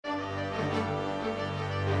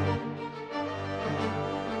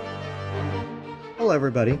Hello,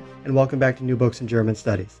 everybody, and welcome back to New Books in German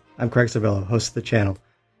Studies. I'm Craig Cervello, host of the channel.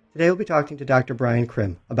 Today we'll be talking to Dr. Brian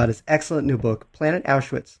Krim about his excellent new book, Planet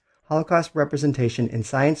Auschwitz, Holocaust Representation in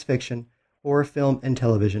Science Fiction, Horror Film, and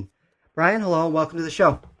Television. Brian, hello, and welcome to the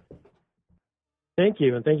show. Thank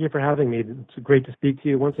you, and thank you for having me. It's great to speak to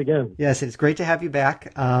you once again. Yes, it's great to have you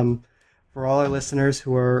back. For all our listeners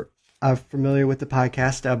who are familiar with the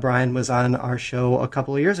podcast, Brian was on our show a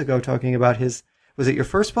couple of years ago talking about his, was it your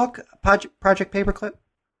first book, Project Paperclip?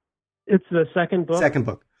 It's the second book. Second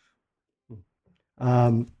book.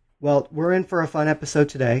 Well, we're in for a fun episode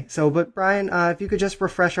today. But Brian, if you could just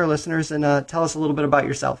refresh our listeners and tell us a little bit about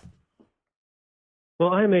yourself. Well,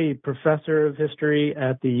 I'm a professor of history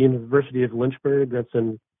at the University of Lynchburg. That's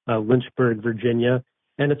in Lynchburg, Virginia.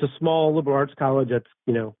 And it's a small liberal arts college that's,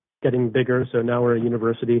 getting bigger. So now we're a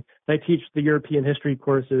university. I teach the European history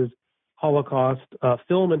courses, Holocaust,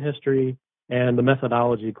 film and history, and the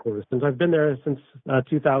methodology course. And I've been there since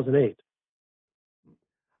 2008.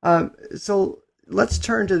 So let's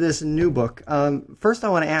turn to this new book. First, I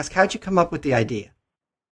want to ask, how'd you come up with the idea?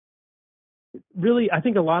 Really, I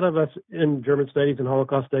think a lot of us in German studies and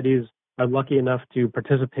Holocaust studies are lucky enough to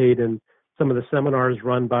participate in some of the seminars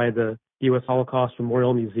run by the U.S. Holocaust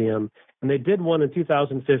Memorial Museum. And they did one in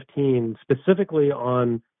 2015 specifically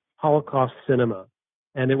on Holocaust cinema.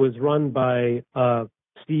 And it was run by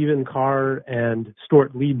Stephen Carr and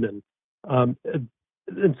Stuart Liebman.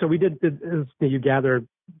 And so we did, you gather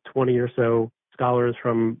 20 or so scholars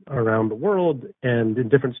from around the world and in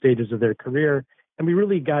different stages of their career. And we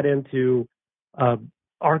really got into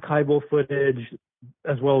archival footage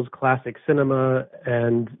as well as classic cinema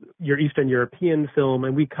and your Eastern European film.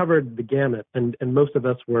 And we covered the gamut. And most of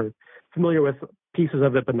us were familiar with pieces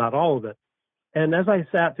of it, but not all of it. And as I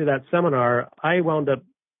sat through that seminar, I wound up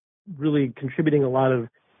really contributing a lot of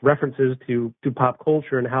references to pop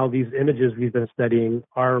culture and how these images we've been studying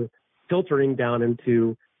are filtering down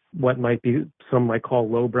into what some might call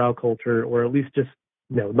lowbrow culture, or at least just,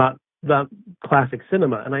 not classic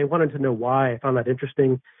cinema. And I wanted to know why. I found that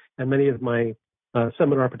interesting. And many of my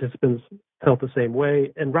seminar participants felt the same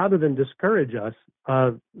way. And rather than discourage us,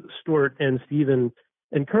 Stuart and Stephen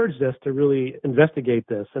encouraged us to really investigate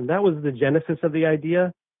this. And that was the genesis of the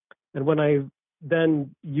idea. And when I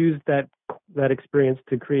then used that experience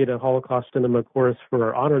to create a Holocaust cinema course for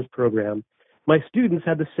our honors program, my students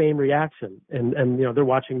had the same reaction. And they're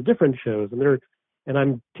watching different shows, and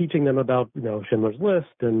I'm teaching them about, Schindler's List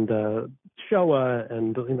and Shoah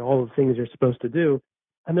and all the things you're supposed to do.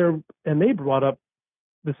 And they brought up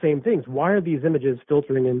the same things. Why are these images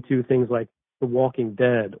filtering into things like The Walking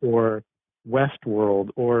Dead or Westworld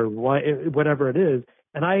or whatever it is?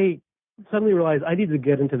 And I suddenly realized I need to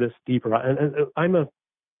get into this deeper. And I'm a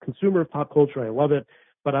consumer of pop culture. I love it,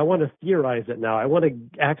 but I want to theorize it now. I want to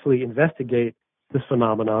actually investigate this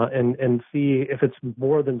phenomena and see if it's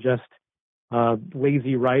more than just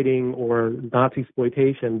lazy writing or Nazi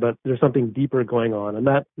exploitation, but there's something deeper going on. And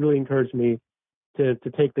that really encouraged me to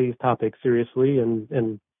take these topics seriously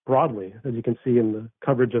and broadly, as you can see in the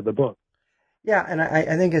coverage of the book. Yeah, and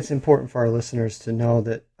I think it's important for our listeners to know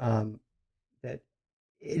that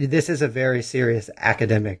this is a very serious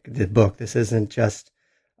academic book. This isn't just,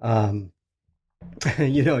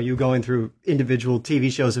 you going through individual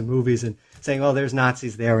TV shows and movies and saying, "Oh, there's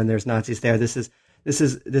Nazis there and there's Nazis there." This is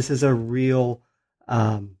a real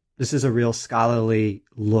scholarly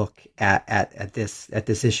look at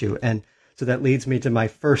this issue, and so that leads me to my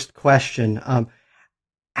first question: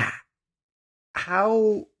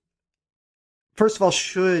 how, first of all,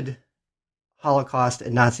 should Holocaust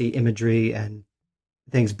and Nazi imagery and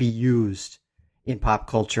things be used in pop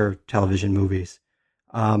culture, television, movies?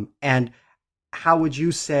 And how would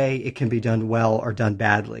you say it can be done well or done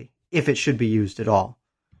badly, if it should be used at all?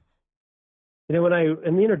 In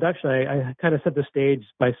the introduction, I kind of set the stage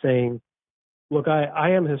by saying, look,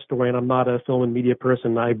 I am a historian. I'm not a film and media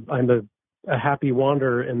person. I'm a happy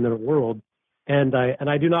wanderer in the world. And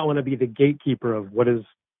I do not want to be the gatekeeper of what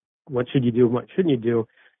should you do and what shouldn't you do.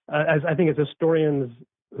 As I think as historians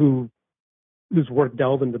whose work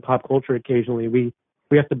delve into pop culture occasionally, we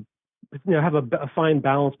have to have a fine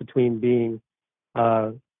balance between being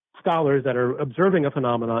scholars that are observing a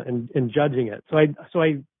phenomena and judging it. So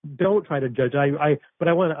I don't try to judge. But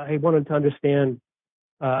I wanted to understand.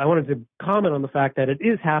 I wanted to comment on the fact that it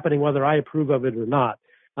is happening, whether I approve of it or not.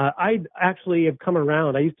 I actually have come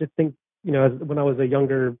around. I used to think, when I was a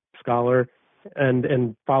younger scholar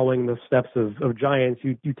and following the steps of giants,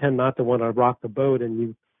 you tend not to want to rock the boat,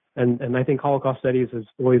 and I think Holocaust studies has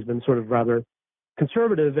always been sort of rather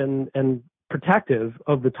conservative and protective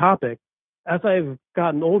of the topic. as I've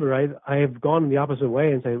gotten older, I've gone in the opposite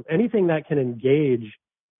way and say anything that can engage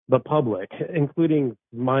the public, including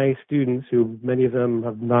my students, who many of them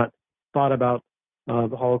have not thought about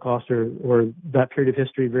the Holocaust or that period of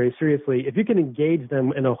history very seriously. If you can engage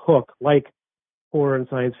them in a hook like horror and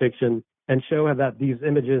science fiction and show that these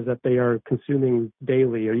images that they are consuming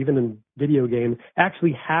daily or even in video games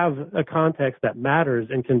actually have a context that matters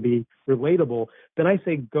and can be relatable, then I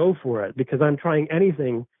say go for it, because I'm trying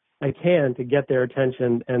anything I can to get their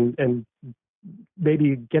attention and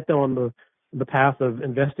maybe get them on the path of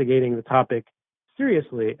investigating the topic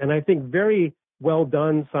seriously. And I think very well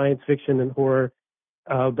done science fiction and horror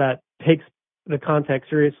that takes the context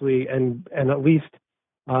seriously and at least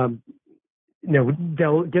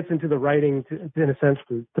gets into the writing in a sense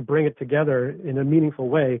to bring it together in a meaningful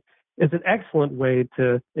way is an excellent way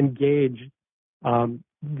to engage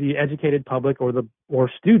the educated public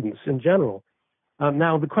or students in general.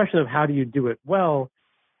 Now, the question of how do you do it well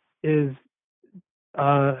is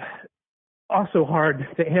also hard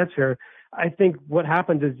to answer. I think what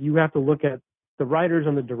happens is you have to look at the writers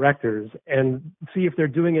and the directors and see if they're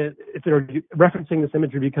doing it, if they're referencing this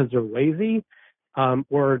imagery because they're lazy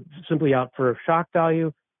or simply out for shock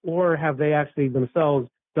value, or have they actually themselves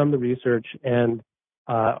done the research and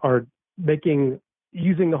are using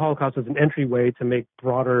the Holocaust as an entryway to make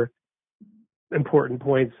broader, important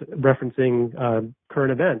points referencing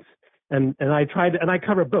current events. And I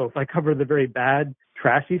cover both. I cover the very bad,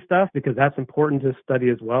 trashy stuff because that's important to study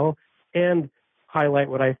as well, and highlight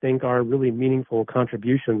what I think are really meaningful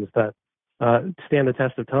contributions that stand the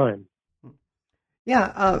test of time.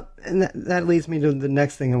 Yeah, and that leads me to the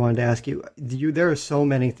next thing I wanted to ask you. There are so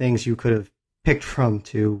many things you could have picked from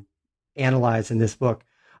to analyze in this book.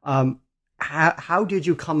 How did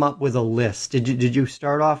you come up with a list? Did you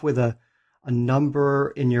start off with a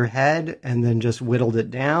number in your head and then just whittled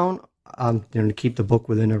it down to keep the book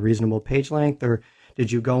within a reasonable page length, or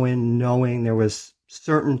did you go in knowing there was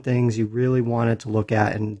certain things you really wanted to look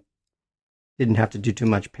at and didn't have to do too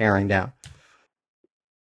much paring down?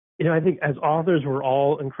 I think as authors, we're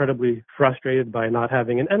all incredibly frustrated by not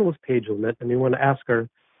having an endless page limit, and we want to ask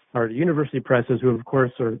our university presses, who of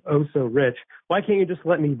course are oh so rich, why can't you just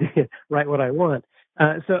let me write what I want?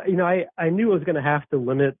 So I knew I was going to have to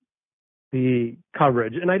limit the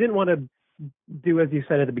coverage, and I didn't want to do, as you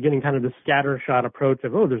said at the beginning, kind of the scattershot approach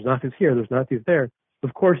of, oh, there's Nazis here, there's Nazis there.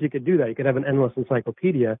 Of course, you could do that. You could have an endless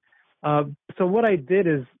encyclopedia. So what I did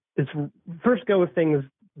is first go with things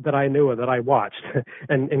that I knew, that I watched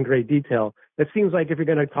and in great detail. It seems like if you're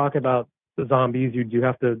going to talk about the zombies, you do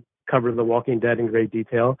have to cover The Walking Dead in great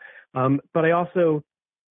detail. But I also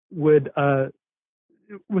would,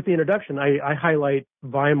 with the introduction, I highlight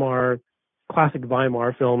classic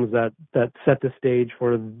Weimar films that set the stage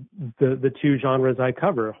for the two genres I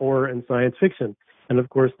cover, horror and science fiction. And of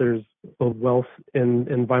course, there's a wealth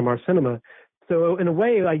in Weimar cinema. So in a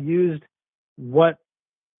way, I used what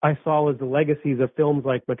I saw as the legacies of films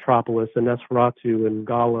like Metropolis and Nosferatu and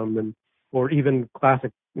Gollum, or even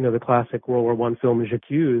the classic World War I film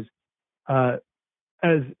J'accuse,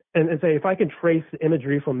 and say if I can trace the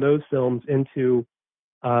imagery from those films into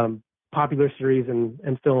popular series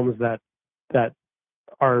and films that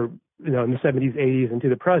are in the 70s, 80s, and to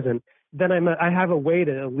the present, then I have a way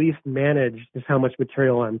to at least manage just how much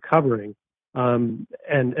material I'm covering. And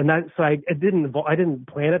that, so I didn't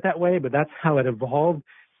plan it that way, but that's how it evolved.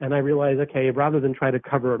 And I realized, okay, rather than try to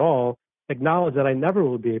cover it all, acknowledge that I never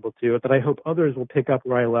will be able to, that I hope others will pick up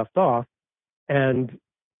where I left off, and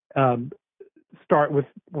start with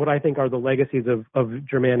what I think are the legacies of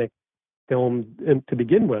Germanic film to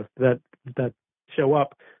begin with, that show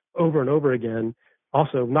up over and over again.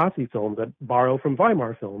 Also, Nazi films that borrow from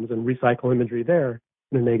Weimar films and recycle imagery there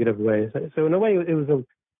in a negative way. So in a way, it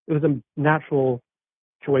was a natural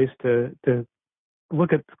choice to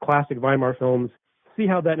look at classic Weimar films, see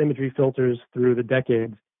how that imagery filters through the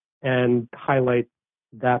decades, and highlight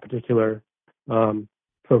that particular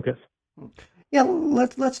focus. Yeah,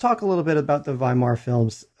 let's talk a little bit about the Weimar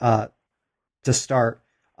films to start.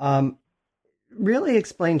 Really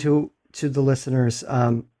explain to the listeners,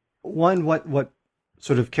 one, what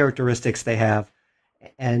sort of characteristics they have,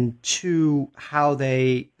 and two, how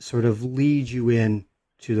they sort of lead you in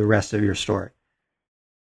to the rest of your story.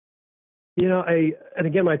 And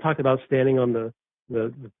again, I talked about standing on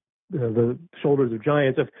the shoulders of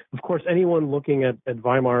giants. Of course, anyone looking at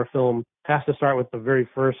Weimar film has to start with the very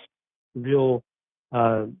first real,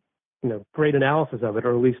 great analysis of it,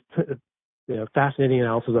 or at least, fascinating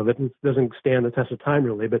analysis of it. It doesn't stand the test of time,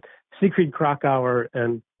 really. But Siegfried Kracauer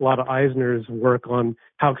and a lot of Eisner's work on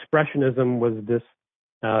how expressionism was this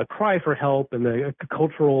cry for help and the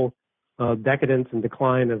cultural decadence and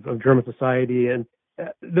decline of German society. And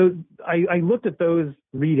I looked at those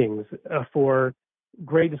readings for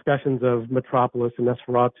great discussions of Metropolis and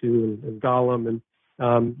Nosferatu and Gollum and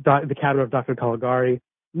the Cabinet of Dr. Caligari,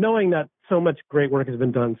 knowing that so much great work has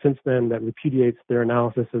been done since then that repudiates their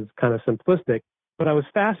analysis as kind of simplistic. But I was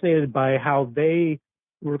fascinated by how they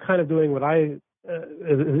were kind of doing what I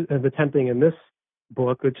is attempting in this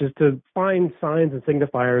book, which is to find signs and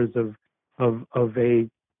signifiers of a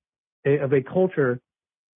culture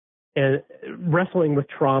and wrestling with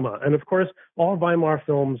trauma. And of course, all Weimar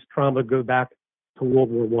films trauma go back to World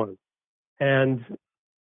War One, and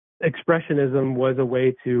expressionism was a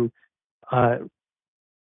way to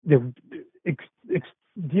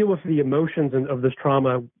deal with the emotions of this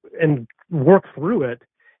trauma and work through it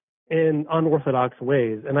in unorthodox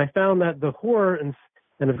ways. And I found that the horror and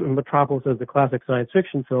Metropolis as the classic science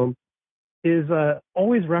fiction film is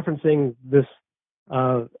always referencing this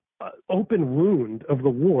open wound of the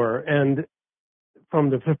war, and from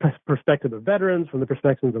the perspective of veterans, from the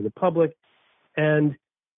perspective of the public, and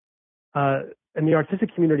the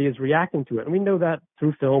artistic community is reacting to it. And we know that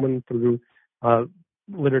through film and through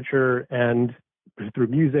literature and through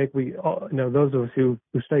music. We all, those of us who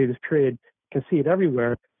study this period can see it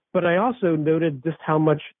everywhere. But I also noted just how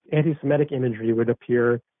much anti-Semitic imagery would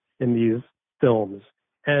appear in these films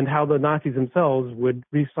and how the Nazis themselves would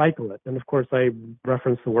recycle it. And of course, I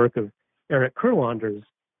referenced the work of Eric Kurlander's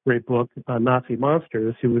great book, Nazi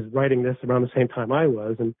Monsters, who was writing this around the same time I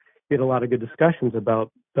was, and we had a lot of good discussions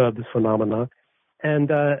about this phenomena.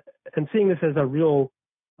 And seeing this as a real,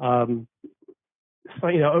 a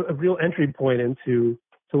real entry point into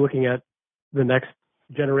looking at the next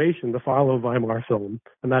generation to follow Weimar film,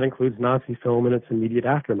 and that includes Nazi film and its immediate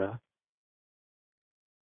aftermath.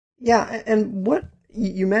 Yeah, and what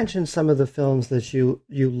you mentioned some of the films that you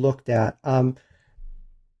looked at.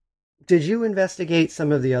 Did you investigate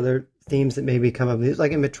some of the other themes that maybe come up?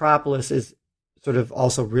 Like in Metropolis is sort of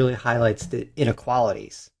also really highlights the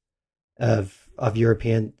inequalities of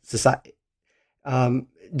European society.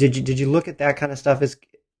 Did you look at that kind of stuff as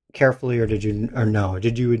carefully, or did you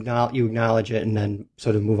acknowledge it and then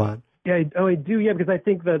sort of move on? Yeah, I do. Yeah, because I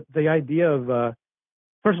think that the idea of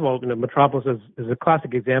first of all, Metropolis is a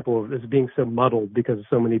classic example of this being so muddled because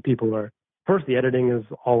so many people are. First, the editing is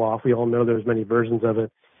all off. We all know there's many versions of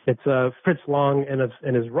it. It's Fritz Lang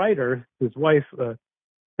and his writer, his wife,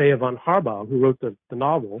 Thea von Harbou, who wrote the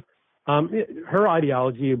novel. Her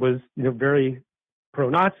ideology was, very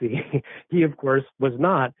pro-Nazi. He, of course, was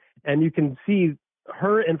not, and you can see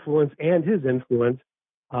her influence and his influence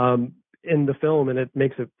in the film, and it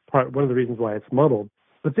makes it one of the reasons why it's muddled.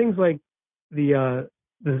 But things like the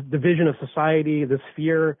division of society, this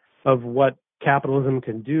fear of what capitalism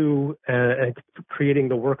can do, and creating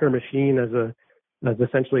the worker machine as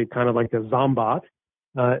essentially kind of like a zombot,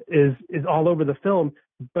 is all over the film.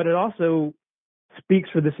 But it also speaks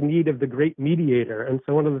for this need of the great mediator. And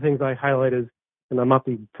so one of the things I highlight is, and I'm not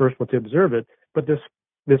the first one to observe it, but this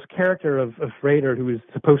character of Schrader, who is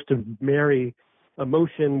supposed to marry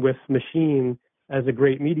emotion with machine as a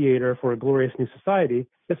great mediator for a glorious new society,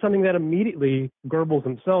 is something that immediately Goebbels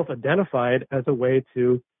himself identified as a way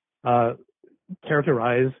to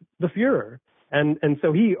characterize the Fuhrer. And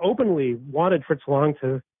so he openly wanted Fritz Lang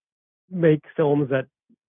to make films that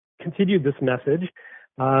continued this message.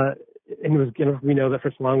 And we know that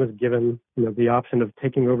Fritz Lang was given the option of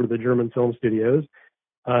taking over the German film studios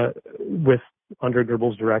under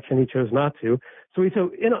Goebbels' direction. He chose not to.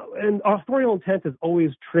 And authorial intent is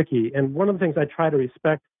always tricky. And one of the things I try to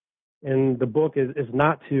respect in the book is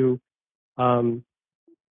not to limit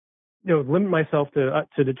myself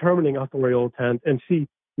to determining authorial intent and see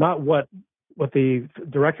not what the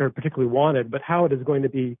director particularly wanted, but how it is going to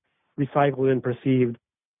be recycled and perceived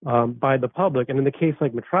by the public. And in the case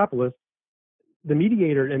like Metropolis, the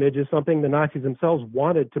mediator image is something the Nazis themselves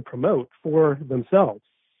wanted to promote for themselves.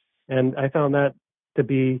 And I found that to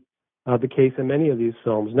be the case in many of these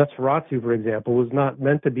films. Nosferatu, for example, was not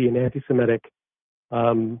meant to be an anti-Semitic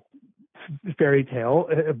fairy tale,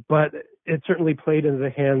 but it certainly played into the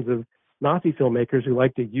hands of Nazi filmmakers who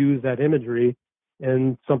like to use that imagery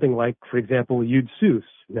in something like, for example, Jude Seuss,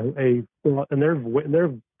 in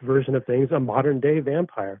their version of things, a modern day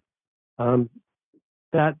vampire.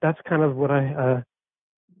 That's kind of what I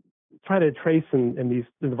try to trace in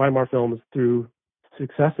the Weimar films through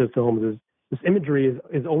successive films. Is this imagery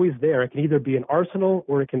is always there. It can either be an arsenal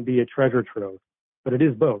or it can be a treasure trove, but it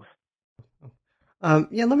is both.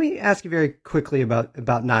 Let me ask you very quickly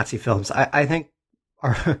about Nazi films. I think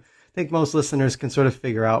most listeners can sort of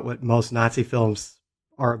figure out what most Nazi films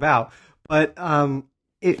are about, but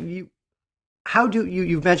how do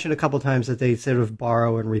you've mentioned a couple times that they sort of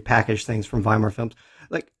borrow and repackage things from Weimar films.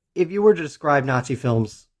 Like, if you were to describe Nazi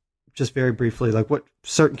films just very briefly, like what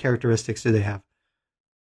certain characteristics do they have?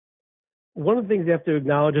 One of the things you have to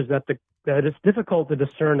acknowledge is that that it's difficult to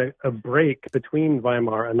discern a break between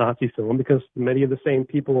Weimar and Nazi film because many of the same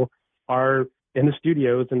people are in the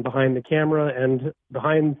studios and behind the camera and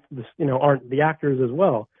behind the, aren't the actors as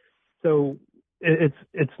well. So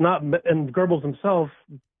it's not, and Goebbels himself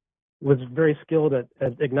was very skilled at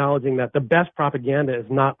acknowledging that the best propaganda is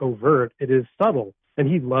not overt, it is subtle. And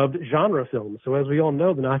he loved genre films. So as we all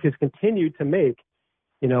know, the Nazis continued to make,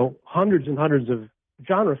 hundreds and hundreds of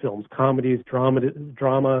genre films, comedies,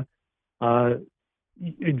 drama,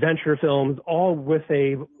 adventure films, all with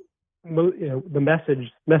the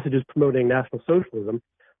messages promoting National Socialism.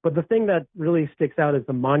 But the thing that really sticks out is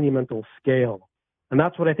the monumental scale. And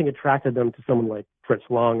that's what I think attracted them to someone like Fritz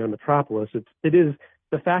Lang and Metropolis. It is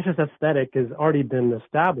the fascist aesthetic has already been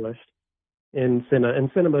established in cinema,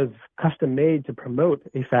 and cinema is custom made to promote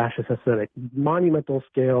a fascist aesthetic. Monumental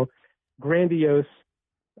scale, grandiose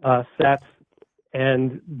sets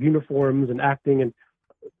and uniforms and acting. And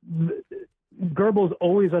Goebbels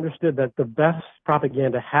always understood that the best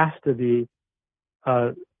propaganda has to be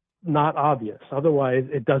not obvious. Otherwise,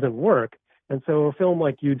 it doesn't work. And so a film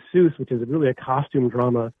like Jude Seuss, which is really a costume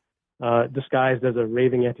drama disguised as a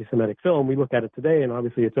raving anti-Semitic film, we look at it today, and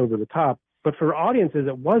obviously it's over the top. But for audiences,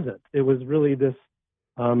 it wasn't. It was really this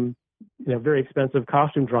very expensive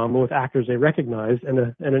costume drama with actors they recognized and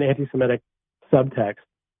an anti-Semitic subtext.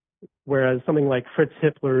 Whereas something like Fritz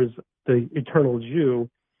Hitler's The Eternal Jew,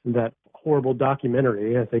 that horrible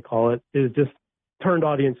documentary, as they call it, is just turned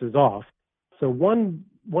audiences off. So one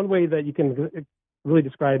way that you can really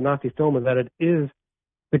describe Nazi film is that it is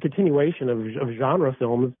the continuation of genre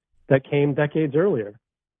films that came decades earlier.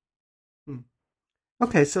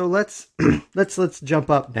 Okay, so let's jump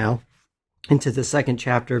up now into the second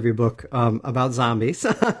chapter of your book about zombies.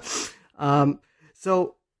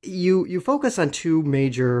 So you focus on two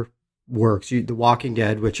major works: The Walking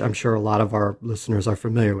Dead, which I'm sure a lot of our listeners are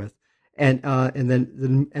familiar with, and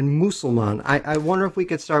Musulman. I wonder if we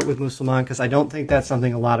could start with Musulman because I don't think that's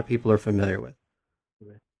something a lot of people are familiar with.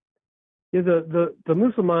 Yeah, the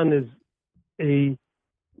Musulman is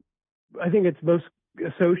I think it's most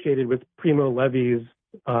associated with Primo Levi's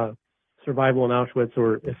Survival in Auschwitz,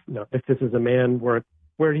 or if this is a man work,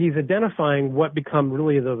 where he's identifying what become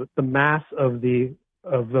really the mass of the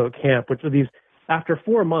camp, which are these, after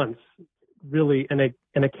 4 months, really in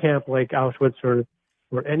a camp like Auschwitz or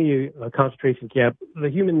any concentration camp, the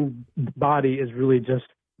human body is really just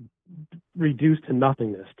reduced to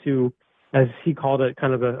nothingness, to, as he called it,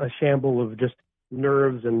 kind of a shamble of just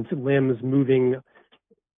nerves and limbs moving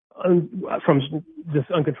from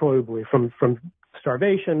just uncontrollably, from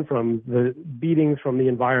starvation, from the beatings, from the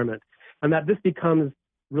environment, and that this becomes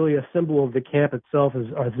really a symbol of the camp itself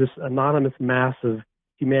as this anonymous mass of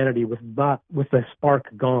humanity with the spark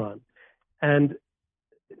gone. And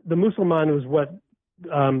the Musulman was what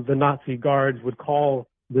the Nazi guards would call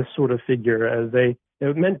this sort of figure, as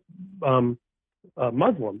it meant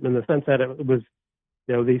Muslim, in the sense that it was,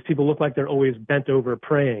 these people look like they're always bent over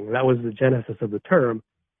praying. That was the genesis of the term.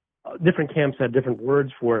 Different camps had different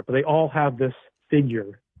words for it, but they all have this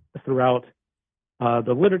figure throughout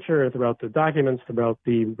the literature, throughout the documents, throughout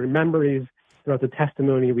the memories, throughout the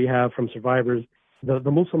testimony we have from survivors. The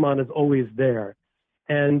Musulman is always there.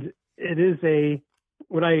 And it is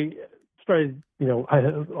when I started,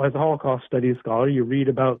 as a Holocaust studies scholar, you read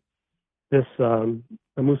about this the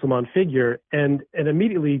Musulman figure, and it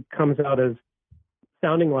immediately comes out as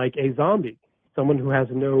sounding like a zombie, someone who has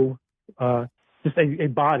no, just a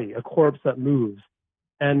body, a corpse that moves.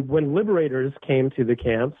 And when liberators came to the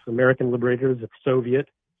camps, American liberators, Soviet,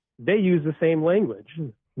 they used the same language,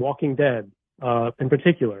 Walking Dead in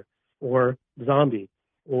particular, or zombie,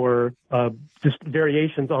 or just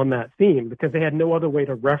variations on that theme, because they had no other way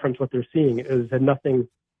to reference what they're seeing. It had nothing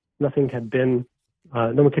had been,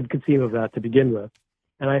 no one could conceive of that to begin with.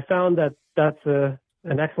 And I found that that's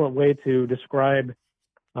an excellent way to describe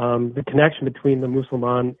the connection between the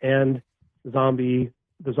Musulman and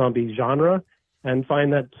the zombie genre, and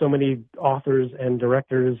find that so many authors and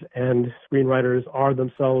directors and screenwriters are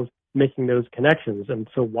themselves making those connections. And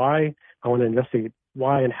so I want to investigate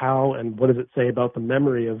why and how, and what does it say about the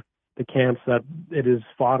memory of the camps that it is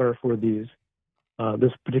fodder for this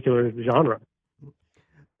particular genre.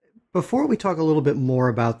 Before we talk a little bit more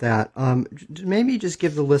about that, maybe just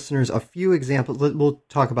give the listeners a few examples. We'll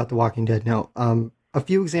talk about The Walking Dead now. A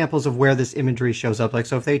few examples of where this imagery shows up. Like,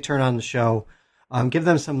 so if they turn on the show, give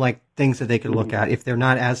them some things that they could look at if they're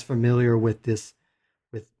not as familiar with this,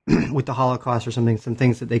 with with the Holocaust or something, some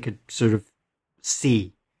things that they could sort of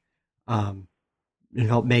see, and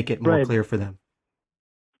help make it more Right. clear for them.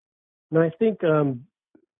 And I think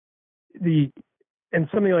and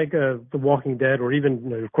something like The Walking Dead, or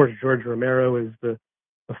even, of course, George Romero is the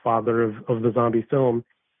father of the zombie film.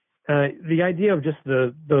 The idea of just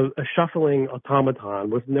a shuffling automaton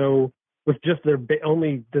with just their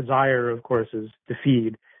only desire, of course, is to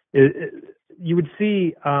feed. You would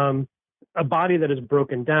see a body that is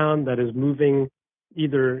broken down, that is moving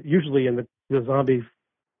either, usually in the zombie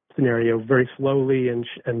scenario, very slowly and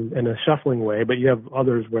in a shuffling way, but you have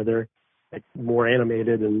others where they're like more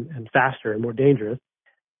animated and faster and more dangerous.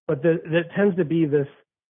 But there tends to be this,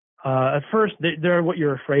 at first, they're what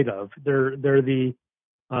you're afraid of. They're the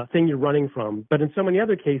thing you're running from. But in so many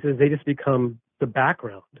other cases, they just become the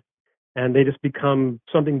background, and they just become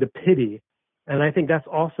something to pity. And I think that's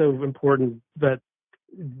also important, that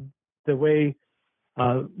the way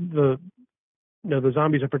the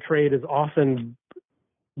zombies are portrayed is often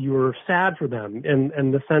you're sad for them,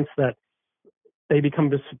 in the sense that they become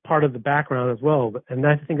just part of the background as well. And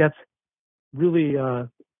I think that's really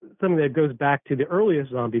something that goes back to the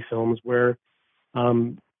earliest zombie films, where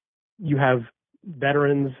you have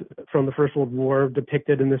veterans from the First World War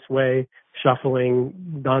depicted in this way, shuffling,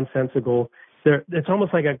 nonsensical. It's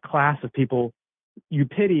almost like a class of people you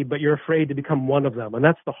pity, but you're afraid to become one of them. And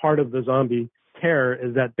that's the heart of the zombie terror,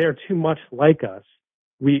 is that they're too much like us.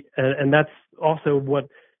 And that's also what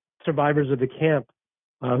survivors of the camp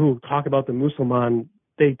who talk about the Musulman,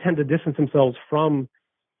 they tend to distance themselves from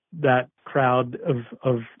that crowd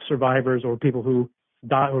of survivors or people who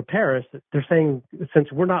die or perish. They're saying,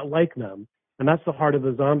 since we're not like them, and that's the heart of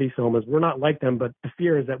the zombie film, is we're not like them, but the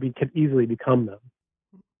fear is that we could easily become them.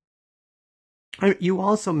 You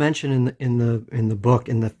also mention in the book,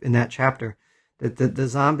 in that chapter, that the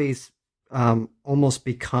zombies almost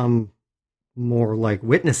become more like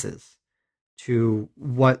witnesses to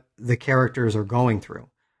what the characters are going through,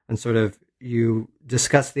 and sort of you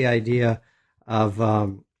discuss the idea of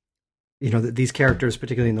that these characters,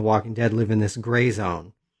 particularly in The Walking Dead, live in this gray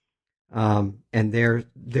zone, and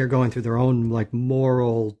they're going through their own like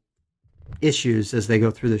moral issues as they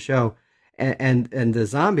go through the show, and the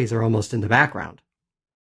zombies are almost in the background.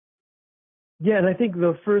 Yeah, and I think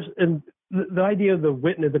the idea of the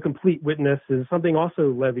witness, the complete witness, is something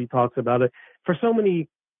also Levy talks about. It for so many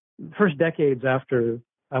first decades after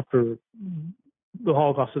the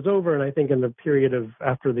Holocaust is over, and I think in the period of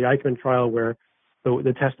after the Eichmann trial, where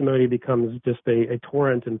the testimony becomes just a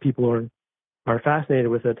torrent and people are fascinated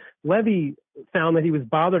with it. Levy found that he was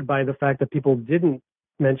bothered by the fact that people didn't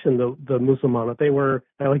mention the Musulman, that they were,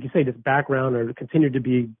 like you say, this background, or continued to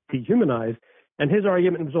be dehumanized. And his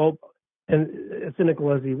argument was all, and as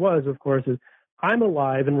cynical as he was, of course, is I'm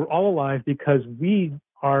alive and we're all alive because we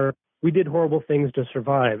did horrible things to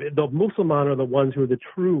survive. The Musulman are the ones who are the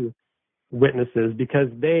true witnesses because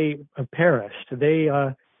they have perished. They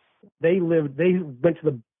lived. They went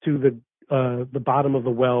to the bottom of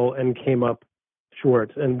the well and came up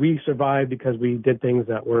short, and we survived because we did things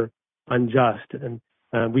that were unjust, and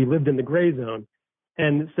we lived in the gray zone.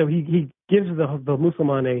 And so he gives the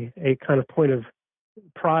Musulman a kind of point of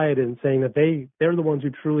pride in saying that they're the ones who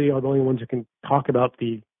truly are the only ones who can talk about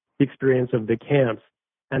the experience of the camps,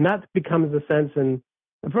 and that becomes the sense. And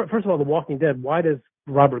first of all, The Walking Dead. Why does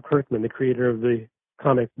Robert Kirkman, the creator of the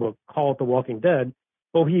comic book, call it The Walking Dead?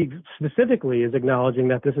 Well, he specifically is acknowledging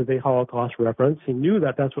that this is a Holocaust reference. He knew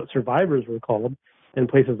that that's what survivors were called in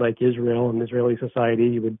places like Israel and Israeli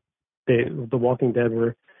society. The Walking Dead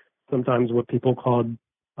were sometimes what people called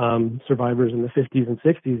survivors in the 50s and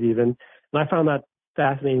 60s even. And I found that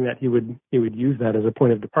fascinating that he would use that as a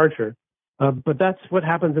point of departure. But that's what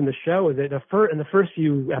happens in the show. Is that in the first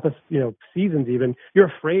few episodes, seasons even,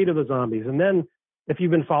 you're afraid of the zombies, and then if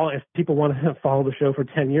people want to follow the show for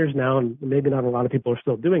 10 years now, and maybe not a lot of people are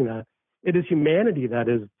still doing that, it is humanity that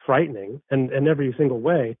is frightening in every single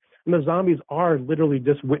way. And the zombies are literally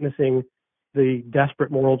just witnessing the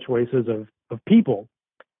desperate moral choices of people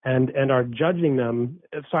and are judging them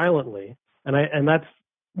silently. And that's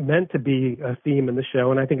meant to be a theme in the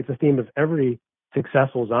show. And I think it's a theme of every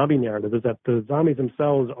successful zombie narrative, is that the zombies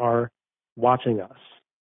themselves are watching us.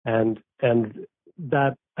 And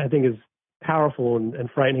that, I think, is powerful and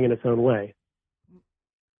frightening in its own way.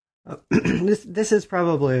 This is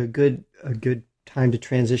probably a good time to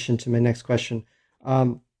transition to my next question.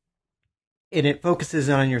 And it focuses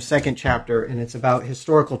on your second chapter, and it's about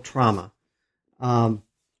historical trauma. And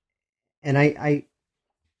I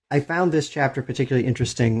found this chapter particularly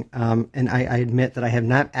interesting, and I admit that I have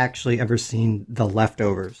not actually ever seen The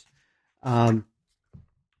Leftovers.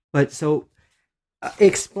 But so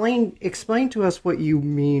Explain to us what you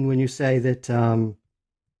mean when you say that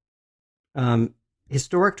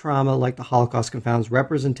historic trauma, like the Holocaust, confounds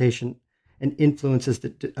representation and influences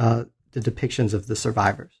the depictions of the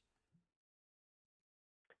survivors.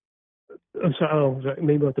 Sorry,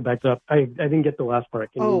 maybe I'll have to back up. I didn't get the last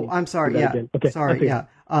part. Can you I'm sorry. do that Yeah, again? Okay, sorry. Yeah.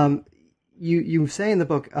 You say in the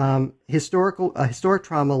book, historic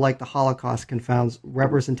trauma like the Holocaust confounds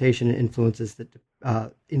representation and influences the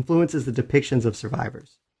depictions of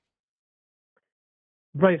survivors.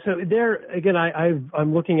 Right. So there again,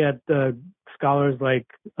 I'm looking at scholars like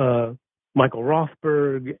Michael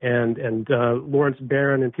Rothberg and Lawrence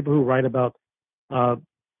Barron and people who write about the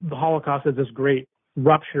Holocaust as this great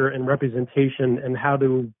rupture in representation, and how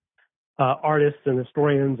do artists and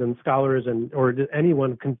historians and scholars or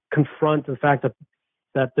anyone can confront the fact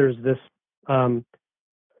that there's this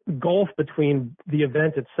gulf between the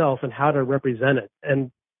event itself and how to represent it.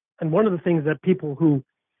 And one of the things that people who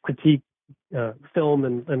critique film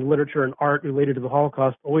and literature and art related to the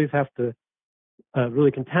Holocaust always have to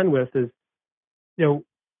really contend with is,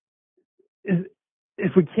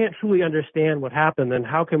 if we can't truly understand what happened, then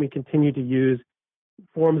how can we continue to use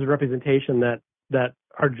forms of representation that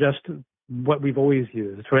are just what we've always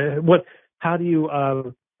used? Right? How do you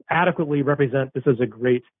adequately represent this as a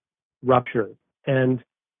great rupture? And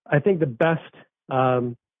I think the best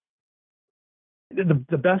the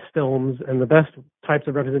best films and the best types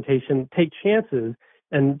of representation take chances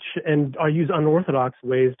and are use unorthodox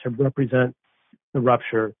ways to represent the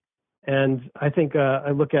rupture. And I think I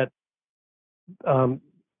look at the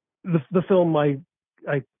film I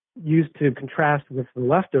used to contrast with The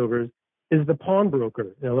Leftovers is The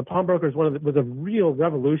Pawnbroker. The Pawnbroker is was a real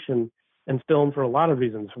revolution in film for a lot of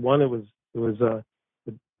reasons. One,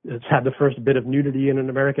 it's had the first bit of nudity in an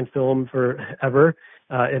American film forever.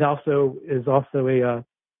 It also is a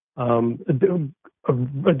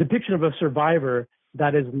depiction of a survivor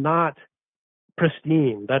that is not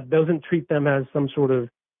pristine, that doesn't treat them as some sort of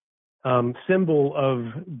symbol of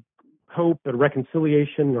hope or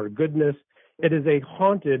reconciliation or goodness. It is a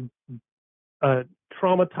haunted,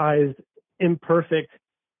 traumatized, imperfect,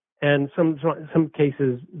 and some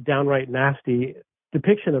cases downright nasty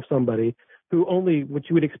depiction of somebody who what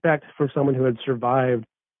you would expect for someone who had survived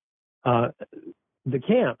the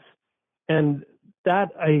camps. And that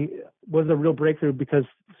was a real breakthrough, because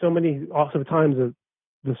so many times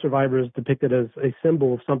the survivors depicted as a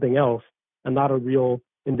symbol of something else and not a real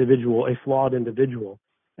individual, a flawed individual.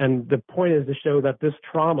 And the point is to show that this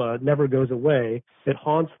trauma never goes away. It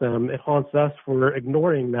haunts them. It haunts us for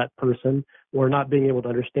ignoring that person or not being able to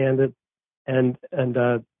understand it. And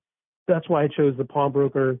that's why I chose The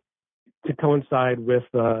Pawnbroker to coincide with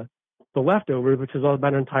The Leftovers, which is all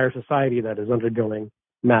about an entire society that is undergoing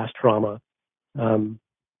mass trauma. But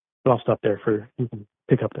I'll stop there you can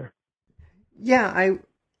pick up there. Yeah,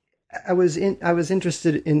 I was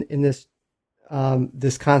interested in this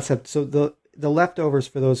this concept. So the Leftovers,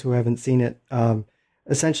 for those who haven't seen it,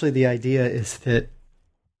 essentially the idea is that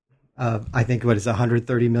I think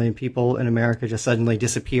 130 million people in America just suddenly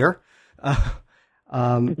disappear.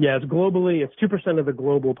 It's globally, it's 2% of the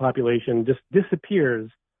global population just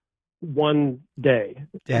disappears one day.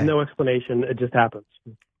 No explanation. It just happens.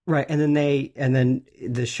 Right. And then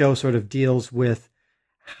the show sort of deals with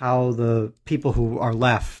how the people who are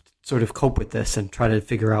left sort of cope with this and try to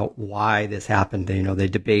figure out why this happened. They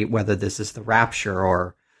debate whether this is the rapture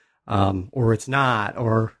or it's not,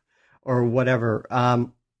 or whatever.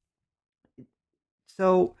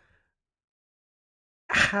 So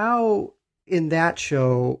how in that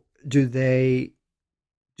show do they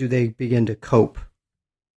begin to cope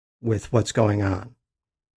with what's going on,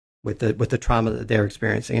 with the trauma that they're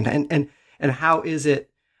experiencing, and how is it?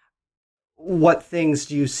 What things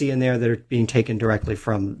do you see in there that are being taken directly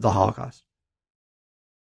from the Holocaust?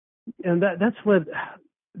 And that's when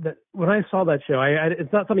I saw that show,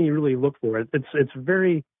 it's not something you really look for. It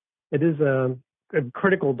is a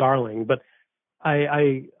critical darling, but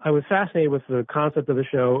I was fascinated with the concept of the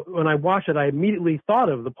show. When I watched it, I immediately thought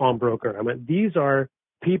of The Pawnbroker. I mean, these are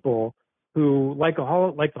people who, like the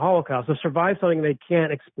Holocaust, have survived something they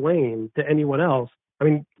can't explain to anyone else. I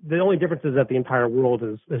mean, the only difference is that the entire world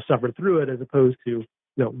has suffered through it, as opposed to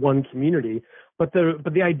one community. But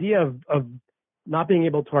the idea of not being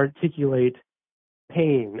able to articulate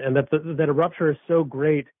pain, and that a rupture is so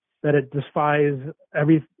great that it defies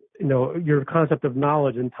your concept of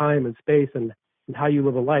knowledge and time and space and how you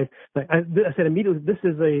live a life. I said immediately, this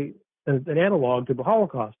is an analog to the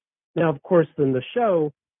Holocaust. Now, of course, in the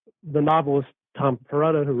show, the novelist Tom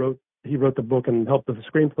Perrotta, who wrote the book and helped with the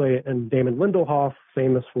screenplay, and Damon Lindelof,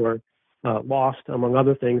 famous for Lost, among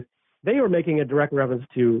other things, they were making a direct reference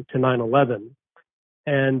to 9/11,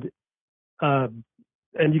 and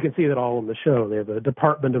and you can see that all in the show. They have a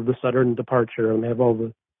department of the sudden departure, and they have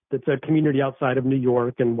it's a community outside of New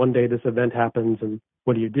York, and one day this event happens, and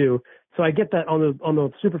what do you do? So I get that on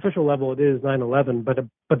the superficial level, it is 9/11,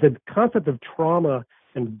 but the concept of trauma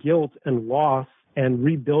and guilt and loss and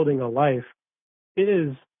rebuilding a life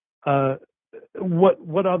is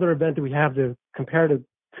what other event do we have to compare to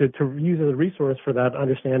use as a resource for that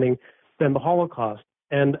understanding than the Holocaust?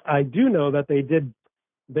 And I do know that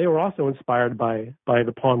they were also inspired by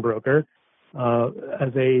the pawnbroker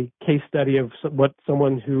as a case study of what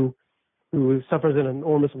someone who suffers an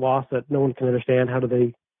enormous loss that no one can understand.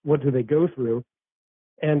 What do they go through?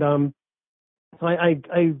 And so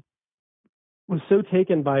I was so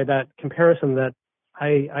taken by that comparison that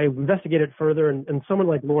I investigated further, and someone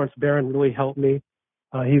like Lawrence Barron really helped me.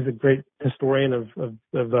 He's a great historian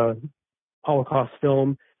of Holocaust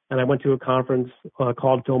film, and I went to a conference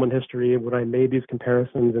called Film and History when I made these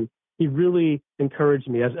comparisons, and he really encouraged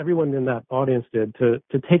me, as everyone in that audience did, to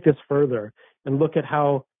take this further and look at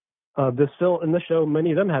how this film in the show, many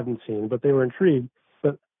of them hadn't seen, but they were intrigued.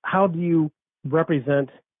 But how do you represent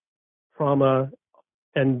trauma,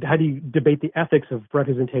 and how do you debate the ethics of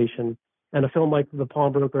representation? And a film like The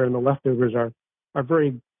Pawnbroker and The Leftovers are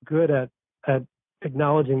very good at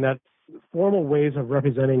acknowledging that formal ways of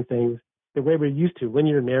representing things, the way we're used to,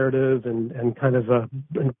 linear narrative and kind of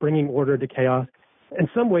bringing order to chaos, in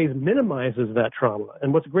some ways minimizes that trauma.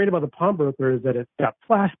 And what's great about The Pawnbroker is that it's got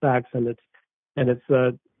flashbacks and it's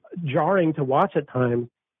jarring to watch at times.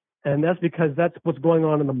 And that's because that's what's going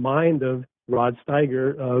on in the mind of Rod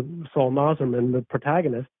Steiger, Saul Nosserman, the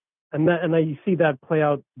protagonist. And you see that play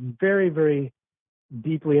out very, very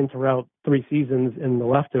deeply and throughout 3 seasons in The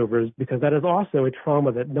Leftovers, because that is also a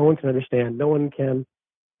trauma that no one can understand. No one can,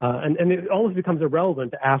 and it almost becomes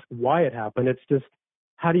irrelevant to ask why it happened. It's just,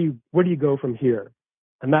 where do you go from here?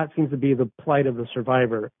 And that seems to be the plight of the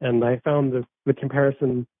survivor. And I found the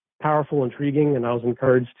comparison powerful, intriguing, and I was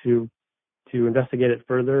encouraged to investigate it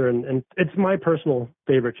further. And it's my personal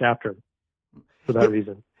favorite chapter for that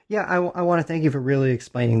reason. Yeah, I want to thank you for really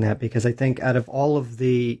explaining that, because I think out of all of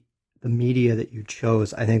the media that you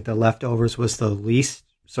chose, I think The Leftovers was the least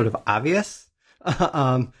sort of obvious,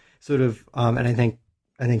 and I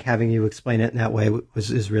think having you explain it in that way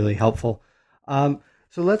is really helpful. So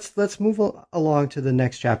let's move along to the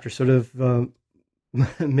next chapter, sort of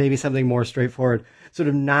maybe something more straightforward, sort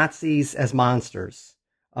of Nazis as monsters,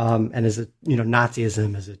 and as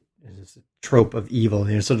Nazism as a trope of evil,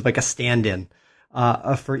 sort of like a stand-in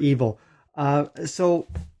for evil. So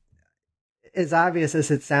as obvious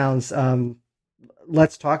as it sounds,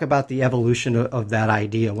 let's talk about the evolution of that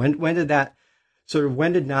idea. When did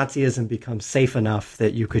Nazism become safe enough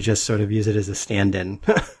that you could just sort of use it as a stand-in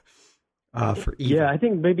for evil? Yeah, I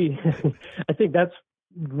think that's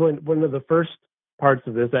one of the first parts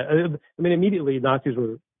of this. I mean, immediately Nazis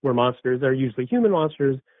were monsters. They're usually human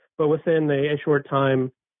monsters, but within a short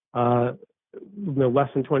time, less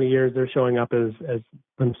than 20 years, they're showing up as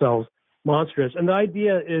themselves monstrous. And the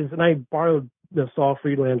idea is, and I borrowed Saul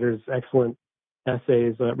Friedlander's excellent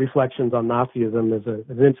essays, Reflections on Nazism, as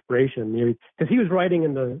an inspiration, because he was writing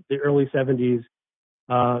in the early 70s.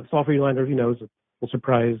 Saul Friedlander, is a Pulitzer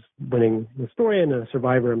Prize-winning historian and a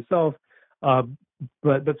survivor himself,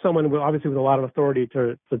 but someone obviously with a lot of authority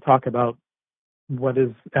to talk about what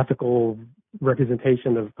is ethical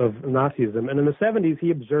representation of Nazism. And in the 70s,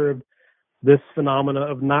 he observed this phenomena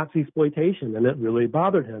of Nazi exploitation, and it really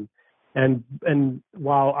bothered him. And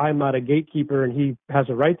while I'm not a gatekeeper and he has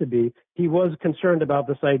a right to be, he was concerned about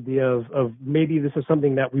this idea of maybe this is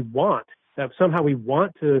something that we want, that somehow we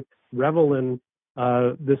want to revel in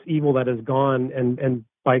this evil that is gone, and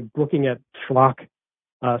by looking at schlock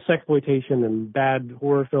sexploitation and bad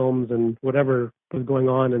horror films and whatever was going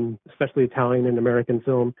on, and especially Italian and American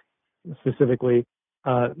film specifically,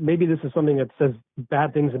 maybe this is something that says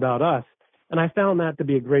bad things about us. And I found that to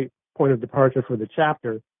be a great point of departure for the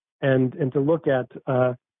chapter, and to look at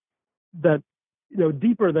that,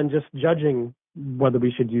 deeper than just judging whether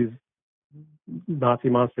we should use Nazi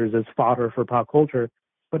monsters as fodder for pop culture,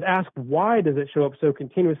 but ask why does it show up so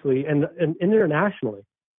continuously and internationally?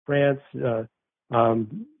 France,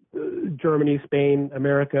 Germany, Spain,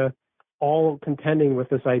 America, all contending with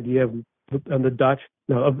this idea of the Dutch,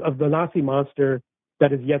 of the Nazi monster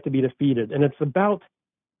that is yet to be defeated. And it's about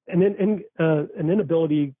an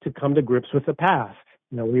inability to come to grips with the past.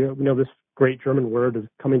 We know this great German word of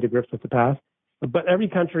coming to grips with the past, but every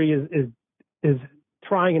country is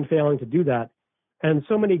trying and failing to do that. And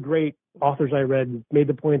so many great authors I read made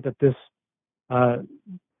the point that this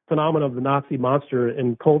phenomenon of the Nazi monster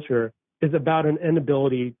in culture is about an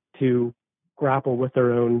inability to grapple with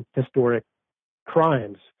their own historic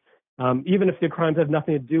crimes. Even if the crimes have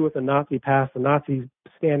nothing to do with the Nazi past, the Nazis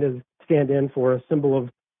stand in for a symbol of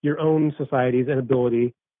your own society's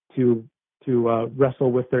inability to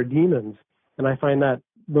wrestle with their demons. And I find that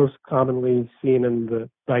most commonly seen in the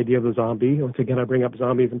idea of the zombie. Once again, I bring up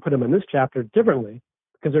zombies and put them in this chapter differently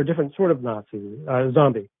because they're a different sort of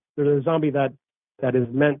zombie. They're a zombie that is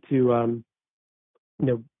meant to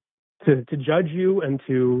to judge you and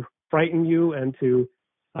to frighten you and to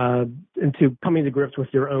coming to grips with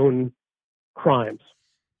your own crimes.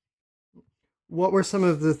 What were some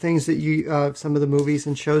of the things that some of the movies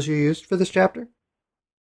and shows you used for this chapter?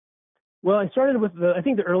 Well, I started with I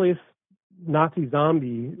think the earliest Nazi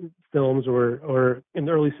zombie films or in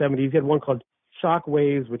the early 70s. You had one called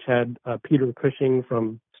Shockwaves, which had Peter Cushing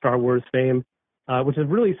from Star Wars fame, which is a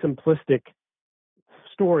really simplistic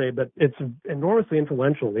story, but it's enormously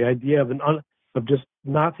influential. The idea of just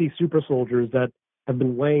Nazi super soldiers that have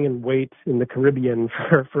been laying in wait in the Caribbean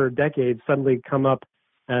for decades suddenly come up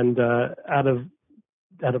and out of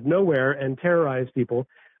nowhere and terrorize people.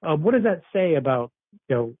 What does that say about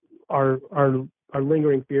our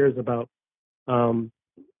lingering fears about the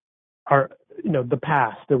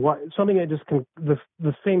past? Something that just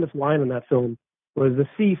the famous line in that film was the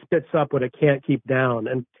sea spits up what it can't keep down,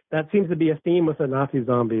 and that seems to be a theme with the Nazi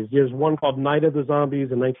zombies. There's one called Night of the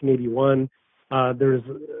Zombies in 1981. There's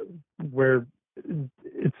where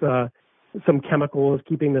it's some chemical is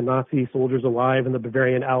keeping the Nazi soldiers alive in the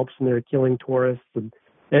Bavarian Alps, and they're killing tourists. And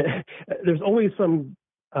there's always some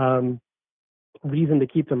reason to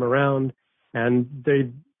keep them around, and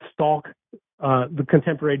they stalk the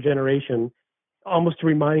contemporary generation, almost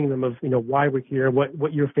reminding them of why we're here,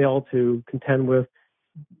 what you failed to contend with,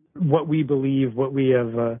 what we believe, what we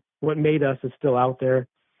have, what made us is still out there.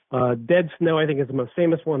 Dead Snow, I think, is the most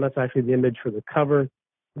famous one. That's actually the image for the cover.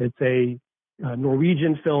 It's a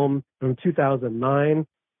Norwegian film from 2009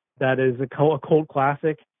 that is a cult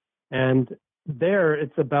classic, and there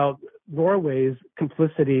it's about Norway's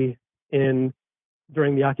complicity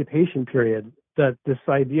during the occupation period. That this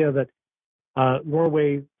idea that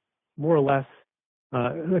Norway, more or less,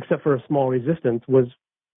 except for a small resistance, was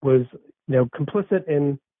complicit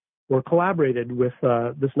in or collaborated with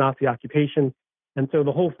this Nazi occupation. And so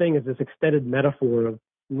the whole thing is this extended metaphor of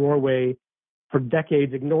Norway for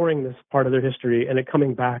decades ignoring this part of their history and it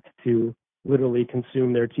coming back to literally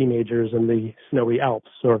consume their teenagers in the snowy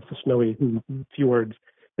Alps or the snowy fjords.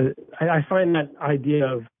 I find that idea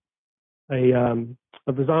of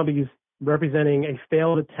the zombies representing a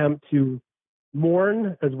failed attempt to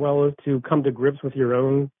mourn as well as to come to grips with your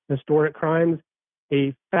own historic crimes,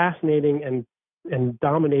 a fascinating and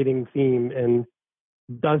dominating theme in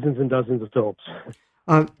dozens and dozens of films.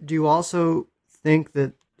 Do you also think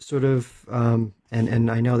that sort of, and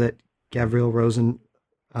I know that Gabriel Rosenfeld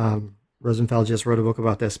just wrote a book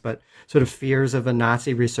about this, but sort of fears of a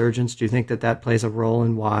Nazi resurgence, do you think that plays a role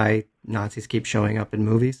in why Nazis keep showing up in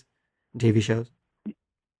movies and TV shows?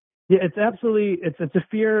 Yeah, it's absolutely, it's a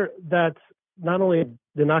fear that not only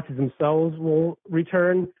the Nazis themselves will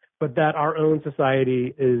return, but that our own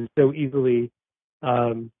society is so easily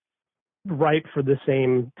ripe for the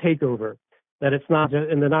same takeover. That it's not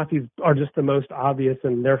just, and the Nazis are just the most obvious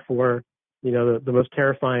and therefore, the most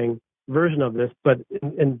terrifying version of this. But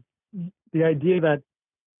in the idea that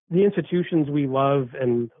the institutions we love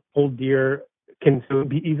and hold dear can so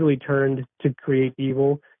be easily turned to create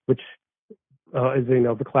evil, which is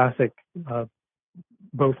the classic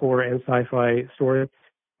both horror and sci-fi story,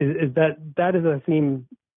 is that is a theme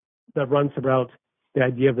that runs throughout the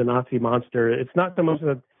idea of the Nazi monster. It's not so much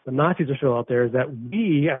that the Nazis are still out there, is that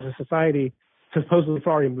we as a society, supposedly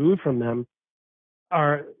far removed from them,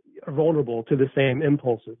 are vulnerable to the same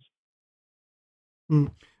impulses.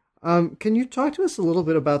 Can you talk to us a little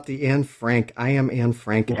bit about the Anne Frank, I Am Anne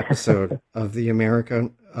Frank episode of the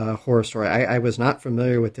American Horror Story? I was not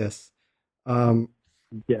familiar with this.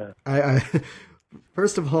 Yeah. I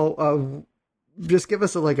first of all, just give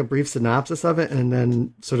us a brief synopsis of it, and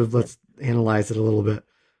then sort of let's analyze it a little bit.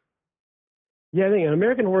 Yeah, I think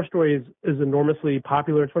American Horror Story is enormously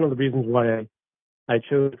popular. It's one of the reasons why I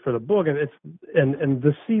chose it for the book. And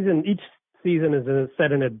the season, each season is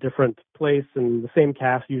set in a different place, and the same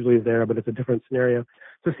cast usually is there, but it's a different scenario.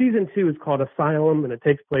 So season 2 is called Asylum, and it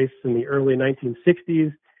takes place in the early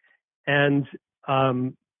 1960s. And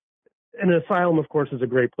an asylum, of course, is a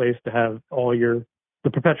great place to have all the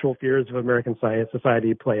perpetual fears of American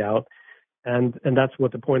society play out. And that's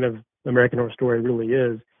what the point of American Horror Story really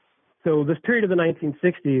is. So this period of the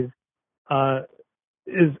 1960s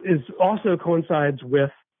is also coincides with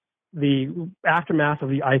the aftermath of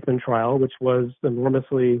the Eichmann trial, which was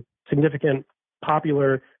enormously significant,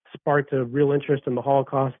 popular, sparked a real interest in the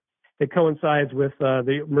Holocaust. It coincides with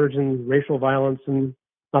the emerging racial violence, and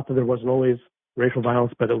not that there wasn't always racial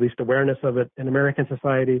violence, but at least awareness of it in American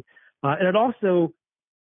society. And it also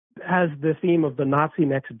has the theme of the Nazi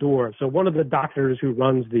next door. So one of the doctors who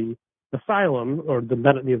runs the asylum, or the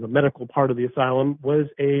medical part of the asylum, was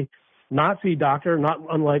a Nazi doctor, not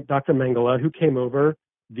unlike Dr. Mengele, who came over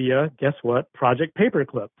via, guess what, Project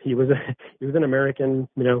Paperclip. He was an American,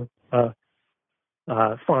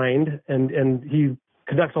 find, and he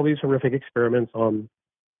conducts all these horrific experiments on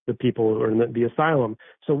the people who are in the asylum.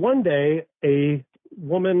 So one day, a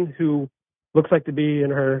woman who looks like to be in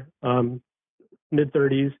her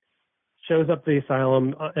mid-30s shows up at the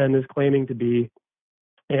asylum and is claiming to be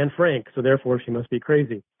Anne Frank, so therefore she must be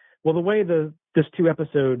crazy. Well, the way this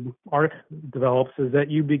 2-episode arc develops is that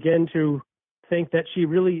you begin to think that she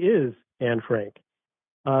really is Anne Frank,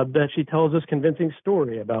 that she tells this convincing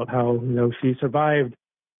story about how she survived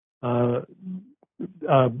the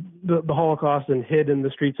Holocaust and hid in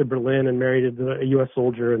the streets of Berlin and married a U.S.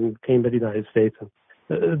 soldier and came to the United States. And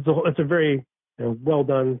it's a very well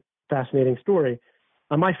done, fascinating story.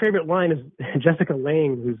 My favorite line is Jessica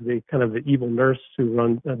Lange, who's the kind of the evil nurse who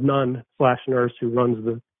runs, nun/nurse who runs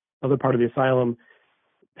the other part of the asylum,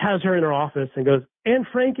 has her in her office and goes, "Anne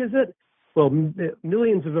Frank, is it? Well,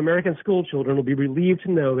 millions of American school children will be relieved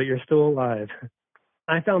to know that you're still alive."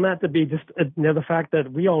 I found that to be just the fact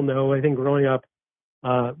that we all know, I think, growing up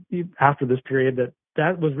after this period,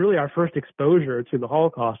 that was really our first exposure to the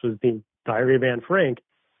Holocaust, was the Diary of Anne Frank.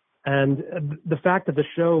 And the fact that the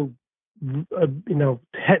show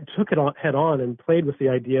took it head on and played with the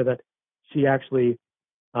idea that she actually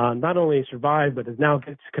not only survived, but is now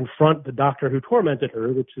gets to confront the doctor who tormented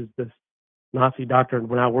her, which is this Nazi doctor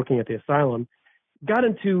now working at the asylum, got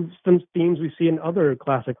into some themes we see in other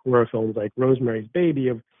classic horror films like Rosemary's Baby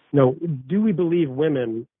of, do we believe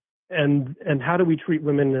women, and how do we treat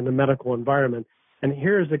women in a medical environment? And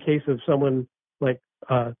here's the case of someone like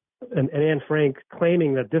and Anne Frank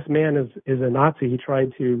claiming that this man is a Nazi. He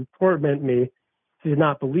tried to torment me. She's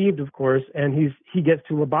not believed, of course, and he gets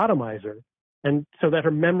to lobotomize her, and so that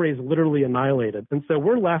her memory is literally annihilated. And so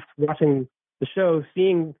we're left watching the show,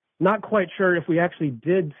 not quite sure if we actually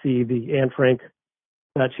did see the Anne Frank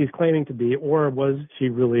that she's claiming to be, or was she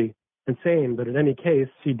really insane? But in any case,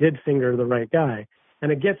 she did finger the right guy,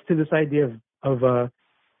 and it gets to this idea of the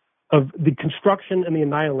construction and the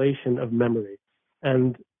annihilation of memory,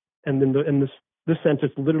 and in this sense,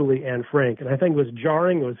 it's literally Anne Frank. And I think it was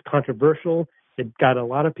jarring. It was controversial. It got a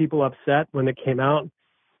lot of people upset when it came out.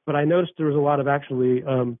 But I noticed there was a lot of actually,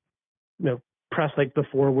 press like The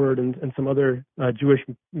Forward and some other Jewish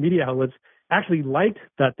media outlets actually liked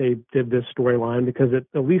that they did this storyline, because it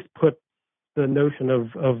at least put the notion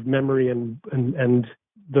of memory and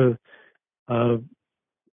the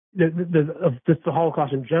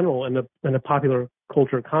Holocaust in general in a popular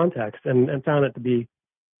culture context, and found it to be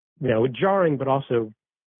jarring, but also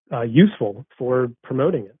useful for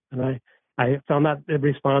promoting it. And I found that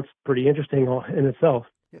response pretty interesting in itself.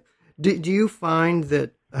 Do you find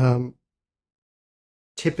that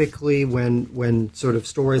typically when sort of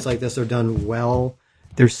stories like this are done well,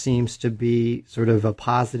 there seems to be sort of a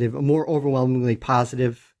more overwhelmingly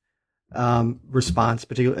positive response,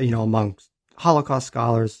 particularly among Holocaust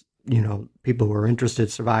scholars, people who are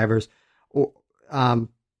interested, survivors, or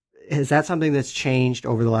is that something that's changed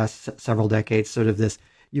over the last several decades? Sort of this,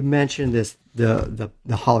 you mentioned the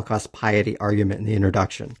Holocaust piety argument in the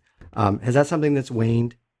introduction. Has that something that's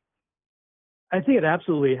waned? I think it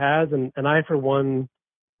absolutely has, and I, for one,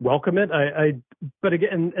 welcome it. But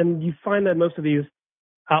again, and you find that most of these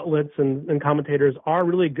outlets and commentators are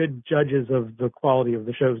really good judges of the quality of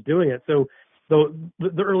the shows doing it. So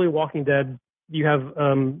the early Walking Dead, you have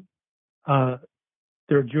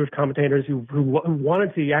there are Jewish commentators who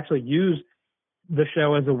wanted to actually use the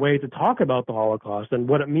show as a way to talk about the Holocaust and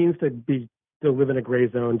what it means to live in a gray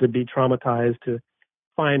zone, to be traumatized, to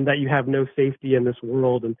find that you have no safety in this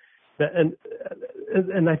world, and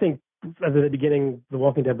I think at the beginning, The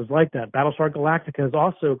Walking Dead was like that. Battlestar Galactica is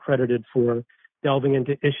also credited for delving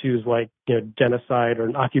into issues like genocide or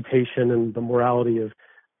an occupation and the morality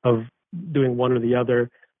of doing one or the other.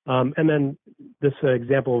 And then this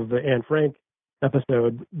example of the Anne Frank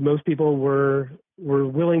episode, most people were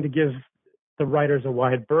willing to give the writers a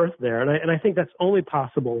wide berth there, and I think that's only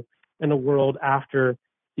possible in a world after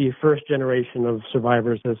the first generation of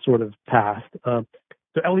survivors has sort of passed.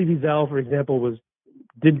 So Elie Wiesel, for example,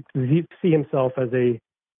 did see himself as a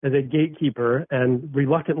gatekeeper and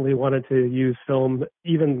reluctantly wanted to use film,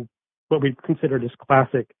 even what we considered as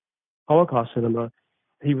classic Holocaust cinema.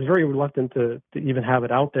 He was very reluctant to even have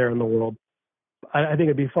it out there in the world. I think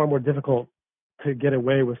it'd be far more difficult to get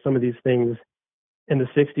away with some of these things in the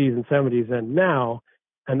 60s and 70s than now.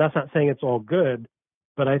 And that's not saying it's all good,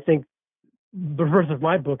 but I think the purpose of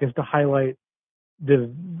my book is to highlight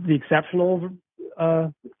the exceptional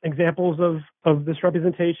examples of this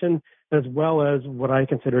representation, as well as what I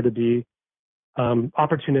consider to be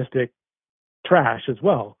opportunistic trash as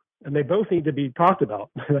well. And they both need to be talked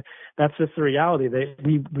about. That's just the reality.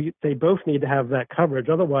 They both need to have that coverage.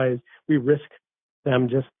 Otherwise, we risk them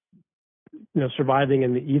just surviving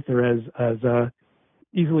in the ether as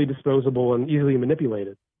easily disposable and easily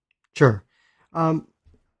manipulated. Sure.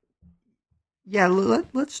 Yeah,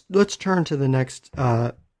 let's turn to the next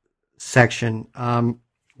section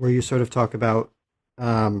where you sort of talk about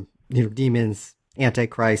demons,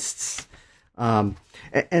 antichrists,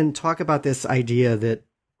 and talk about this idea that,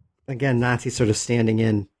 again, Nazis sort of standing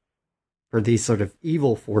in for these sort of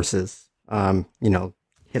evil forces.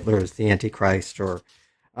 Hitler is the Antichrist, or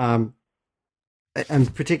I'm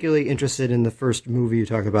particularly interested in the first movie you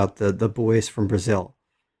talk about, the Boys from Brazil.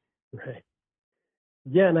 Right.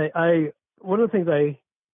 Yeah, and I one of the things I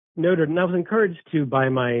noted, and I was encouraged to by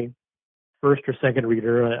my first or second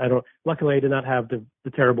reader. Luckily I did not have the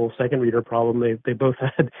terrible second reader problem. They both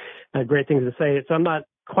had great things to say. So I'm not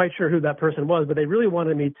quite sure who that person was, but they really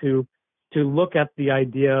wanted me to look at the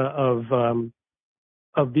idea of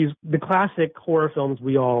the classic horror films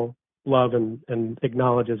we all love and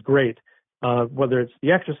acknowledge as great, whether it's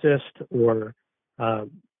The Exorcist or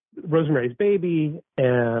Rosemary's Baby,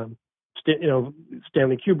 and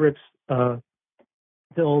Stanley Kubrick's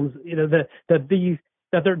films.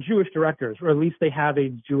 That they're Jewish directors, or at least they have a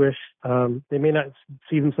Jewish. They may not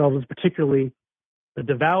see themselves as particularly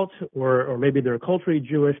devout, or maybe they're culturally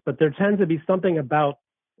Jewish, but there tends to be something about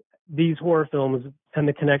these horror films and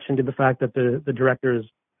the connection to the fact that the directors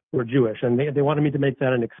were Jewish, and they wanted me to make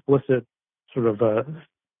that an explicit sort of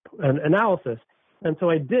an analysis. And so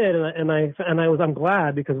I did, I'm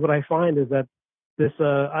glad, because what I find is that this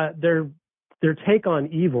their take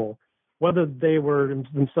on evil, whether they were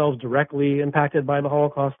themselves directly impacted by the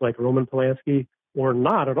Holocaust, like Roman Polanski, or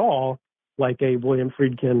not at all, like a William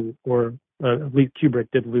Friedkin, or Lee Kubrick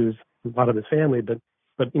did lose a lot of his family, but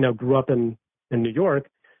grew up in New York.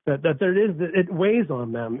 That it weighs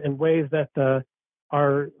on them in ways that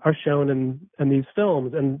are shown in these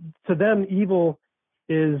films, and to them, evil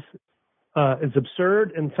is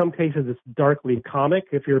absurd. In some cases, it's darkly comic.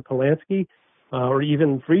 If you're Polanski, or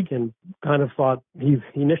even Friedkin, kind of thought he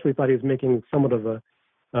initially thought he was making somewhat of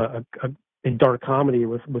a dark comedy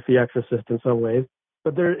with The Exorcist in some ways,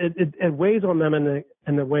 but it weighs on them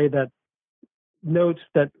in the way that notes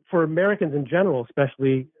that for Americans in general,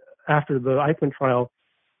 especially after the Eichmann trial,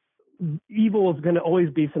 evil is going to always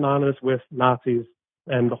be synonymous with Nazis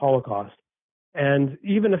and the Holocaust. And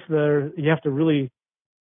even if you have to really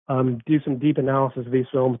do some deep analysis of these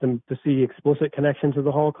films to see explicit connections to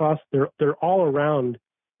the Holocaust, they're all around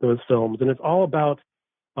those films. And it's all about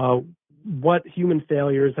what human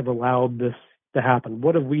failures have allowed this to happen.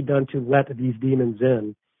 What have we done to let these demons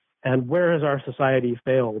in? And where has our society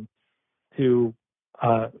failed to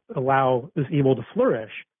allow this evil to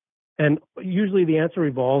flourish? And usually the answer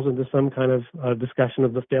revolves into some kind of discussion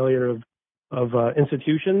of the failure of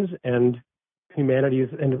institutions and humanity's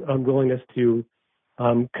unwillingness to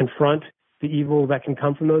confront the evil that can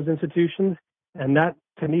come from those institutions. And that,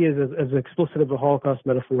 to me, is as explicit of a Holocaust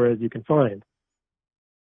metaphor as you can find.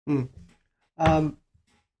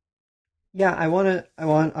 Yeah, I want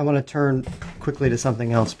to turn quickly to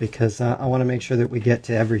something else, because I want to make sure that we get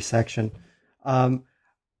to every section. I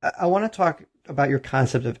want to talk about your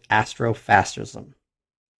concept of astrofascism.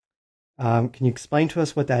 Can you explain to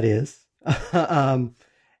us what that is? And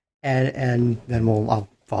then I'll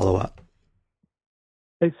follow up.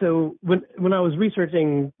 So when I was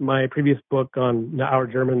researching my previous book on Our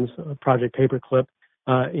Germans, Project Paperclip,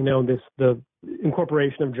 the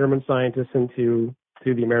incorporation of German scientists into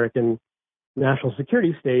the American national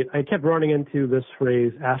security state, I kept running into this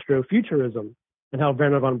phrase astrofuturism, and how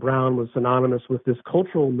Wernher von Braun was synonymous with this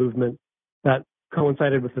cultural movement that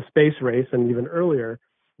coincided with the space race and even earlier,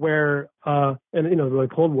 where the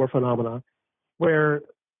Cold War phenomena, where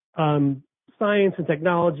science and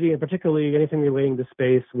technology, and particularly anything relating to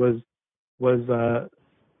space, was a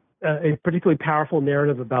particularly powerful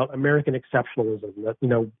narrative about American exceptionalism. That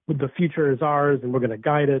the future is ours, and we're going to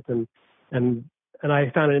guide it. And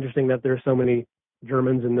I found it interesting that there are so many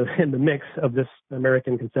Germans in the mix of this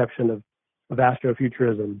American conception of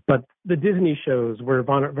astrofuturism. But the Disney shows where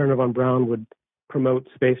Wernher von Braun would promote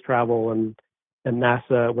space travel and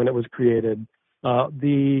NASA when it was created,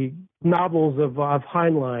 the novels of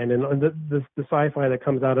Heinlein and the sci-fi that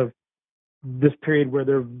comes out of this period where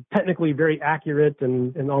they're technically very accurate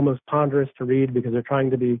and almost ponderous to read because they're trying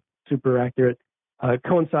to be super accurate,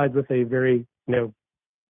 coincides with a very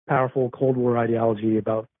powerful Cold War ideology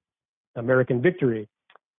about American victory.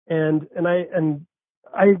 And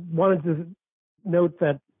I wanted to note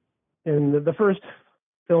that in the first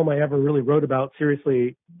film I ever really wrote about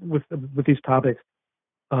seriously with these topics,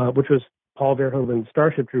 which was Paul Verhoeven's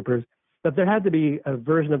Starship Troopers, that there had to be a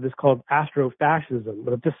version of this called Astrofascism.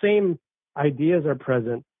 But the same ideas are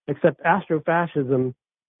present, except Astrofascism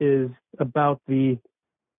is about the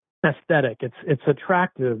aesthetic. It's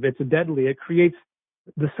attractive. It's deadly. It creates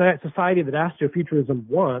the society that Astrofuturism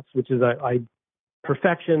wants, which is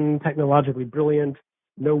perfection, technologically brilliant,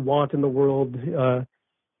 no want in the world,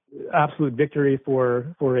 absolute victory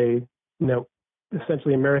for a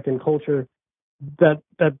essentially American culture. That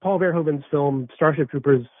Paul Verhoeven's film Starship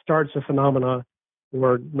Troopers starts a phenomena,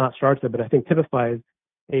 or not starts it, but I think typifies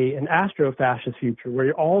an astrofascist future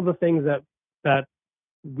where all the things that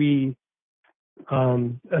we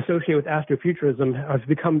associate with Astrofuturism have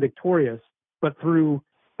become victorious, but through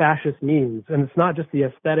fascist means. And it's not just the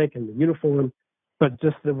aesthetic and the uniform, but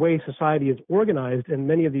just the way society is organized in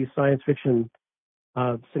many of these science fiction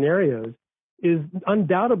scenarios is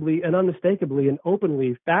undoubtedly and unmistakably and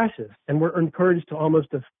openly fascist. And we're encouraged to almost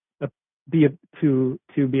be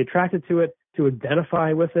attracted to it, to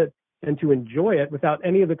identify with it, and to enjoy it without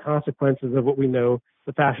any of the consequences of what we know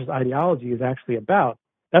the fascist ideology is actually about.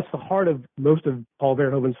 That's the heart of most of Paul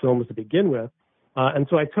Verhoeven's films to begin with. And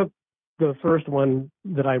so I took the first one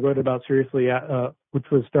that I wrote about seriously, which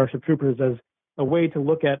was Starship Troopers, as a way to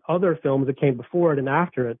look at other films that came before it and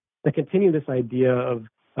after it that continue this idea of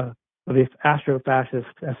this astrofascist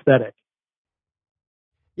aesthetic.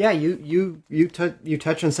 Yeah, you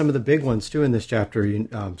touch on some of the big ones too in this chapter.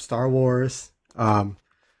 Star Wars,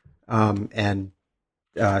 and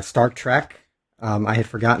Star Trek. I had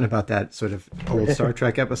forgotten about that sort of old Star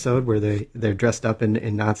Trek episode where they're dressed up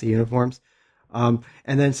in Nazi uniforms. And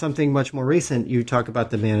then something much more recent, you talk about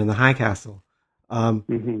The Man in the High Castle.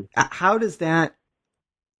 How does that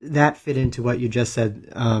fit into what you just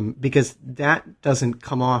said? Because that doesn't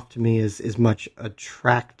come off to me as much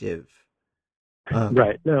attractive.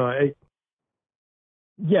 Right. No, I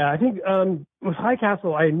think with High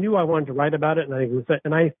Castle, I knew I wanted to write about it,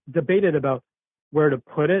 and I debated about where to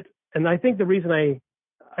put it. And I think the reason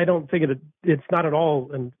I don't think it's not at all,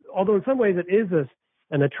 and although in some ways it is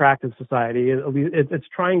an attractive society, it's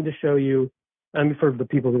trying to show you, for the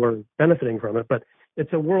people who are benefiting from it, but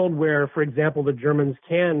it's a world where, for example, the Germans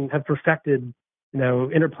can have perfected,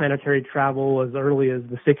 interplanetary travel as early as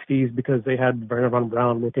the 60s because they had Wernher von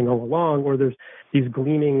Braun working all along, or there's these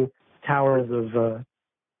gleaming towers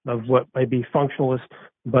of what might be functionalist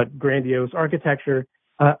but grandiose architecture.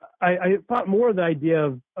 I thought more of the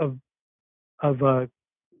idea of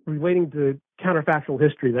relating to counterfactual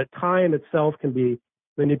history, that time itself can be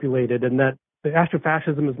manipulated, and that the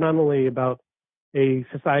astrofascism is not only about a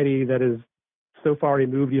society that is so far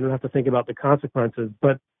removed you don't have to think about the consequences,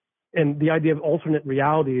 but and the idea of alternate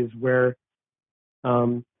realities where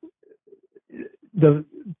the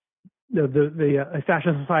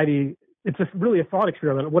fascist society, it's just really a thought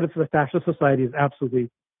experiment. What if the fascist society is absolutely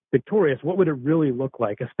victorious? What would it really look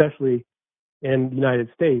like, especially in the United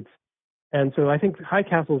States? And so I think High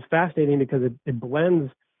Castle is fascinating because it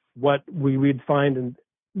blends what we'd find and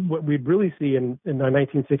what we'd really see in the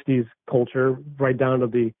 1960s culture, right down to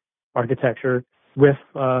the architecture, with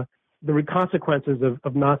the consequences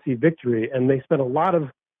of Nazi victory. And they spent a lot of,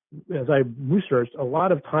 as I researched, a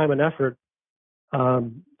lot of time and effort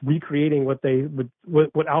recreating what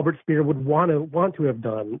Albert Speer would want to have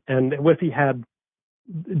done, and if he had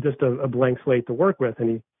just a blank slate to work with,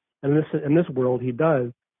 and in this world he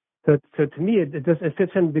does. So to me, it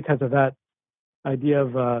fits in because of that idea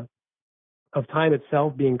of time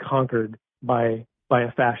itself being conquered by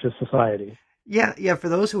a fascist society. Yeah. For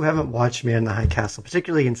those who haven't watched Man in the High Castle,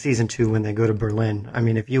 particularly in season 2 when they go to Berlin, I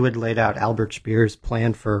mean, if you had laid out Albert Speer's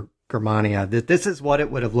plan for Germania, this is what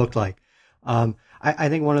it would have looked like. I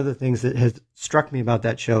think one of the things that has struck me about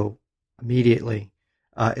that show immediately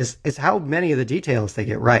is how many of the details they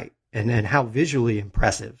get right, and how visually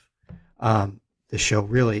impressive the show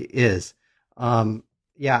really is.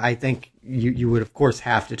 I think you would, of course,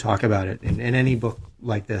 have to talk about it in any book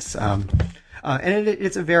like this. And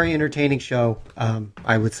it's a very entertaining show,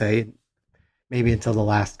 I would say, maybe until the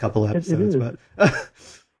last couple episodes. But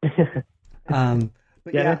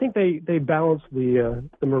I think they balance the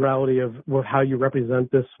morality of how you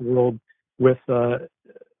represent this world with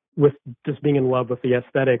just being in love with the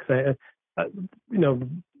aesthetics. you know,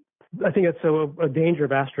 I think that's so a danger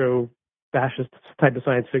of Astro-fascist type of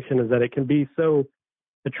science fiction is that it can be so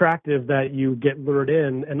attractive that you get lured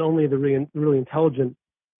in, and only the really intelligent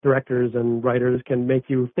directors and writers can make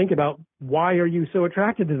you think about why are you so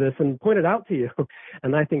attracted to this and point it out to you.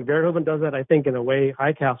 And I think Verhoeven does that. I think in a way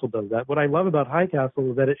High Castle does that. What I love about High Castle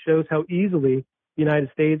is that it shows how easily the United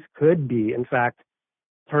States could be, in fact,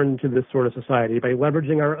 turned into this sort of society by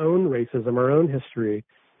leveraging our own racism, our own history,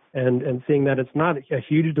 and seeing that it's not a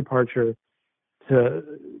huge departure to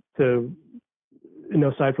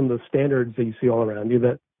aside from the standards that you see all around you,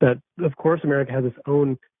 that of course America has its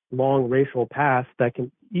own long racial past that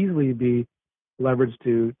can easily be leveraged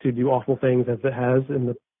to do awful things as it has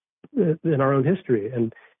in our own history.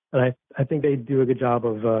 And I think they do a good job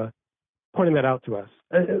of pointing that out to us.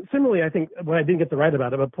 Similarly, I think what I didn't get to write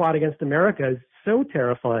about it, but Plot Against America is so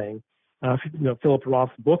terrifying. Philip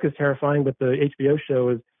Roth's book is terrifying, but the HBO show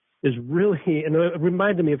is really, and it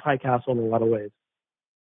reminded me of High Castle in a lot of ways.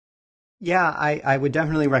 Yeah, I would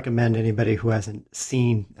definitely recommend anybody who hasn't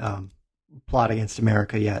seen Plot Against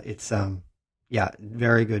America yet. It's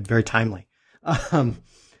very good, very timely.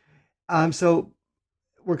 So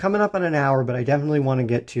we're coming up on an hour, but I definitely want to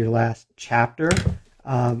get to your last chapter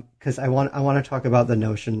because I want to talk about the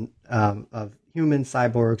notion of human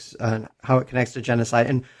cyborgs and how it connects to genocide,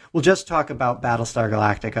 and we'll just talk about Battlestar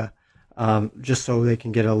Galactica, just so we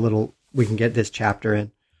can get this chapter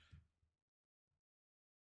in.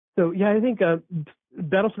 So yeah, I think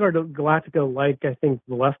Battlestar Galactica, like I think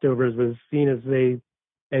The Leftovers, was seen as a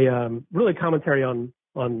really commentary on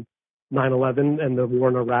 9/11 and the war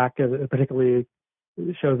in Iraq, and particularly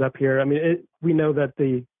shows up here. I mean, we know that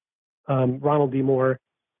the Ronald D. Moore,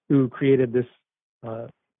 who created this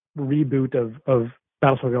reboot of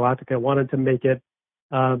Battlestar Galactica, wanted to make it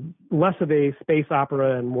less of a space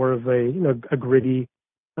opera and more of a gritty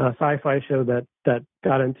sci-fi show that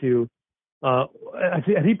got into as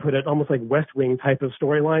he put it, almost like West Wing type of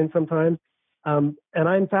storyline sometimes. And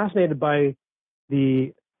I'm fascinated by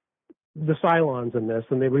the Cylons in this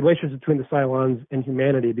and the relations between the Cylons and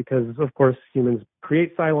humanity, because of course humans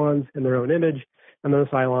create Cylons in their own image, and those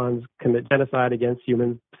Cylons commit genocide against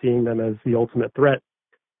humans, seeing them as the ultimate threat.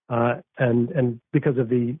 And because of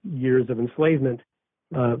the years of enslavement,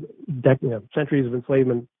 centuries of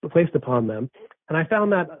enslavement placed upon them. And I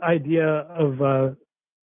found that idea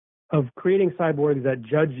of creating cyborgs that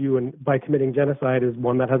judge you by committing genocide is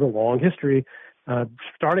one that has a long history,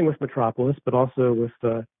 starting with Metropolis, but also with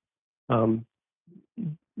the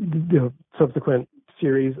subsequent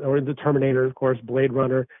series, or the Terminator, of course, Blade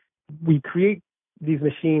Runner. We create these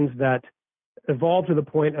machines that evolve to the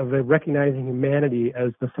point of recognizing humanity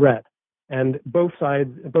as the threat. And both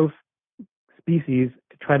species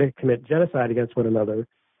try to commit genocide against one another.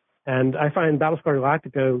 And I find Battlestar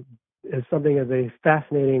Galactica is something as a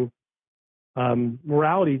fascinating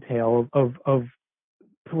morality tale of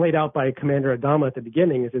played out by Commander Adama at the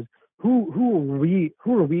beginning. It says, who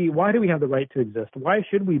are we? Why do we have the right to exist? Why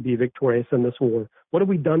should we be victorious in this war? What have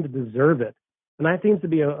we done to deserve it? And that seems to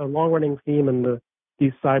be a long-running theme in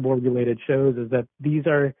these cyborg-related shows, is that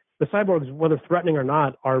the cyborgs, whether threatening or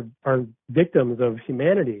not, are victims of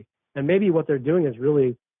humanity. And maybe what they're doing is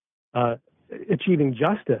really achieving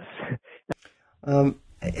justice.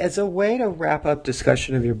 As a way to wrap up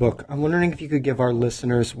discussion of your book, I'm wondering if you could give our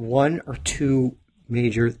listeners one or two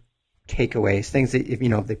major takeaways, things that if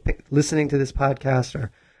they listening to this podcast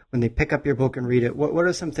or when they pick up your book and read it, what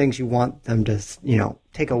are some things you want them to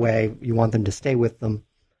take away? You want them to stay with them?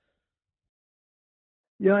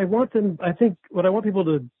 Yeah, I think what I want people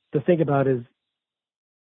to think about is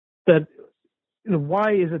that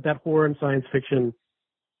why is it that horror and science fiction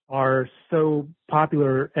are so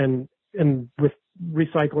popular and with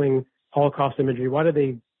recycling Holocaust imagery? Why do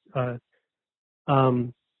they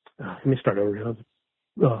let me start over. That's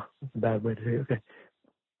a bad way to say it.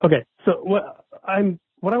 Okay. So what I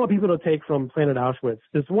want people to take from Planet Auschwitz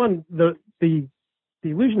is, one, the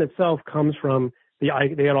illusion itself comes from the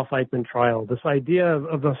Adolf Eichmann trial. This idea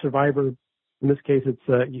of a survivor, in this case it's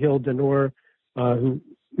Yehiel Danor,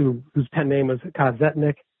 whose pen name was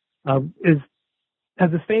Kazetnik,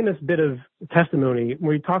 has this famous bit of testimony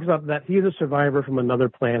where he talks about that he is a survivor from another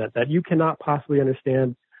planet, that you cannot possibly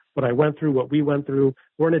understand what I went through, what we went through.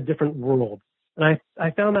 We're in a different world. And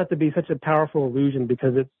I found that to be such a powerful illusion,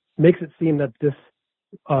 because it makes it seem that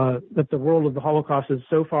that the world of the Holocaust is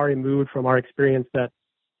so far removed from our experience that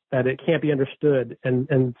it can't be understood.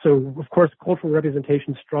 And so, of course, cultural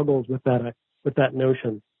representation struggles with that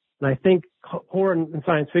notion. And I think horror and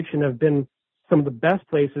science fiction have been some of the best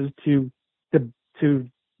places to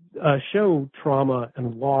show trauma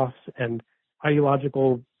and loss and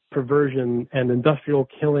ideological perversion and industrial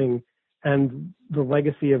killing and the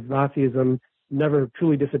legacy of Nazism never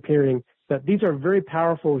truly disappearing, that these are very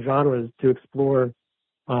powerful genres to explore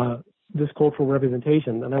this cultural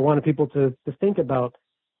representation. And I wanted people to think about,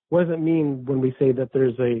 what does it mean when we say that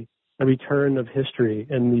there's a return of history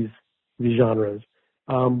in these genres?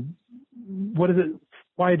 What is it?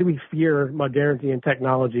 Why do we fear modernity and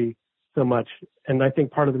technology so much? And I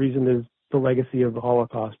think part of the reason is the legacy of the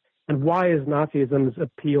Holocaust. And why is Nazism's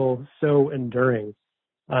appeal so enduring?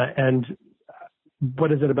 And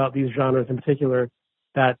what is it about these genres in particular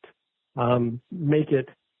that make it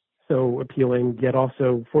so appealing, yet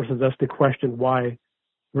also forces us to question why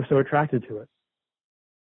we're so attracted to it?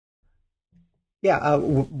 Yeah,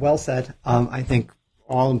 well said. I think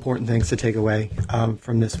all important things to take away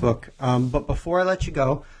from this book. But before I let you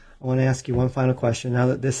go, I want to ask you one final question. Now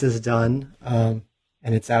that this is done and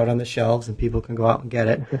it's out on the shelves and people can go out and get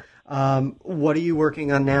it, what are you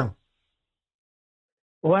working on now?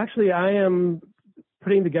 Well, actually, I am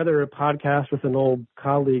putting together a podcast with an old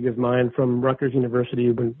colleague of mine from Rutgers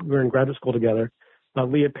University when we were in graduate school together,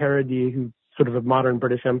 Leah Paradis, who's sort of a modern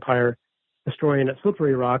British Empire historian at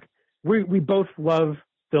Slippery Rock. We both love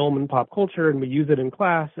film and pop culture, and we use it in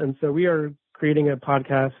class. And so we are creating a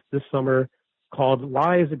podcast this summer called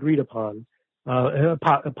Lies Agreed Upon, a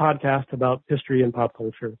podcast about history and pop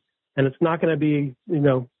culture. And it's not going to be,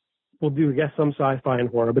 we'll do, I guess, some sci-fi and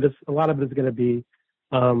horror, but a lot of it is going to be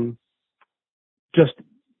for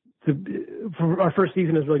our first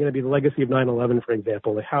season is really going to be the legacy of 9/11, for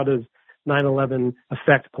example. Like, how does 9/11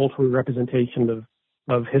 affect cultural representation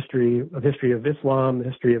of history of Islam, the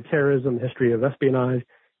history of terrorism, the history of espionage?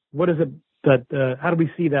 What is it that how do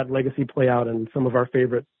we see that legacy play out in some of our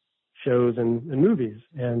favorite shows and movies?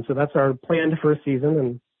 And so that's our planned first season,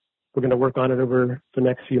 and we're going to work on it over the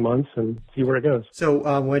next few months and see where it goes.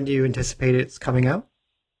 So when do you anticipate it's coming out?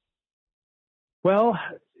 Well,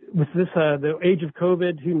 with this, the age of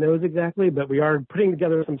COVID, who knows exactly, but we are putting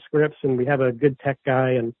together some scripts, and we have a good tech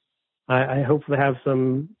guy, and I hope to have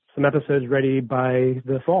some episodes ready by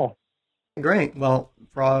the fall. Great. Well,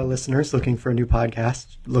 for all our listeners looking for a new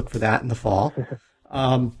podcast, look for that in the fall.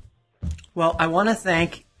 Well, I want to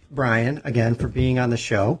thank Brian again for being on the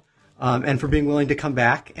show and for being willing to come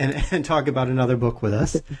back and talk about another book with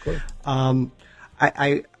us.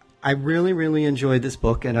 I really, really enjoyed this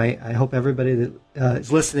book, and I hope everybody that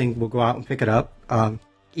is listening will go out and pick it up.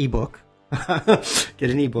 Ebook. Get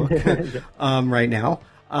an ebook right now.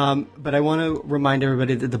 But I want to remind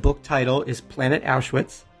everybody that the book title is Planet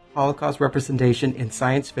Auschwitz, Holocaust Representation in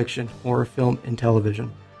Science Fiction, Horror Film, and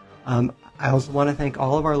Television. I also want to thank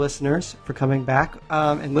all of our listeners for coming back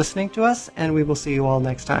and listening to us, and we will see you all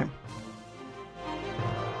next time.